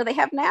Speedway, where they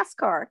have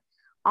NASCAR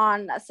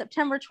on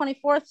September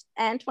 24th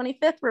and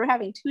 25th. We're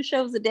having 2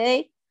 shows a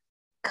day.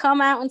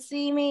 Come out and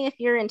see me if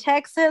you're in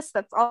Texas.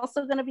 That's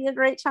also going to be a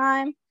great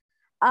time.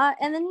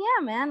 And then,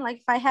 yeah, man, like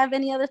if I have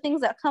any other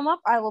things that come up,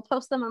 I will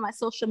post them on my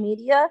social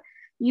media.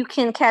 You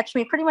can catch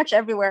me pretty much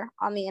everywhere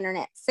on the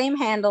internet. Same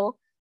handle,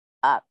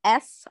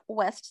 S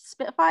West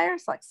Spitfire.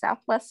 It's like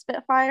Southwest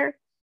Spitfire.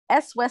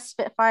 S West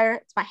Spitfire.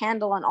 It's my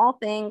handle on all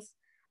things.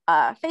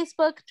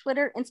 Facebook,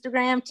 Twitter,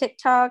 Instagram,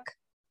 TikTok,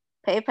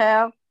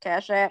 PayPal,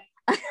 Cash App.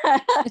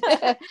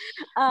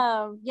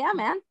 Yeah,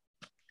 man.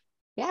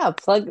 Yeah,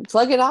 plug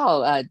it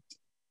all.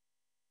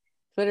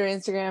 Twitter,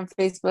 Instagram,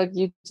 Facebook,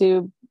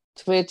 YouTube,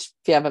 Twitch.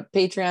 If you have a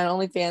Patreon,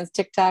 OnlyFans,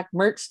 TikTok,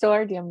 merch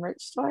store. Do you have a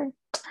merch store?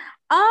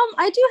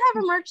 I do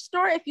have a merch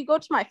store. If you go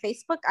to my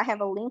Facebook, I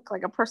have a link,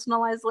 like a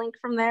personalized link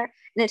from there,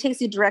 and it takes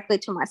you directly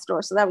to my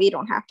store. So that way you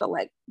don't have to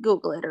like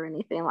Google it or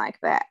anything like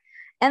that.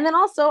 And then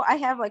also I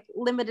have like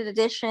limited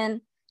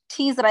edition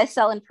teas that I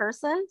sell in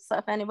person. So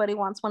if anybody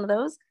wants one of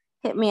those,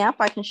 hit me up.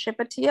 I can ship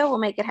it to you. We'll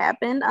make it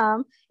happen.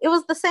 It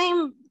was the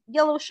same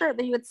yellow shirt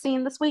that you had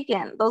seen this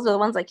weekend. Those are the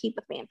ones I keep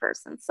with me in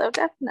person. So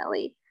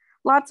definitely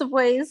lots of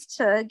ways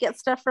to get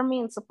stuff from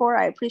me and support.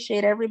 I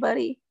appreciate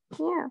everybody.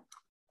 Yeah.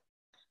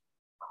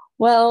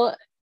 Well,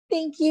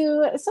 thank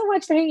you so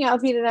much for hanging out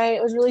with me tonight.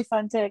 It was really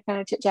fun to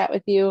kind of chit chat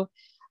with you,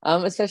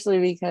 especially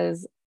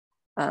because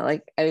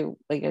like I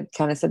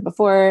kind of said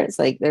before, it's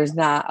like there's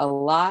not a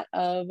lot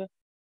of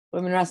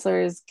women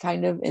wrestlers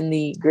kind of in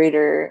the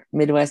greater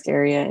Midwest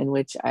area in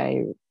which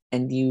I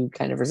and you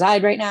kind of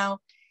reside right now.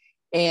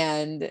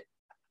 And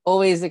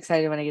always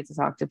excited when I get to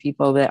talk to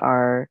people that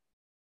are,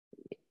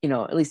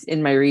 at least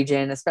in my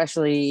region,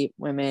 especially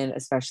women,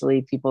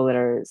 especially people that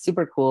are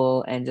super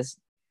cool and just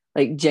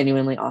like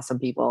genuinely awesome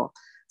people.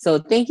 So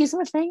thank you so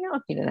much for hanging out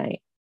with me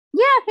tonight.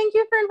 Yeah, thank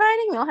you for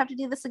inviting me. We'll have to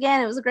do this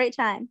again. It was a great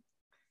time.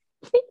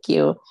 Thank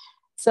you.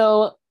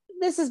 So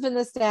this has been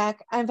The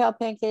Stack. I'm Val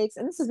Pancakes,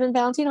 and this has been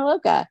Valentina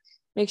Loca.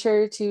 Make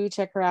sure to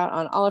check her out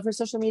on all of her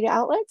social media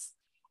outlets.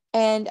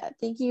 And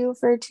thank you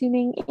for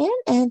tuning in.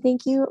 And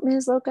thank you,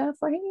 Ms. Loca,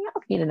 for hanging out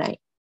with me tonight.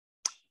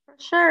 For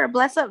sure.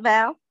 Bless up,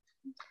 Val.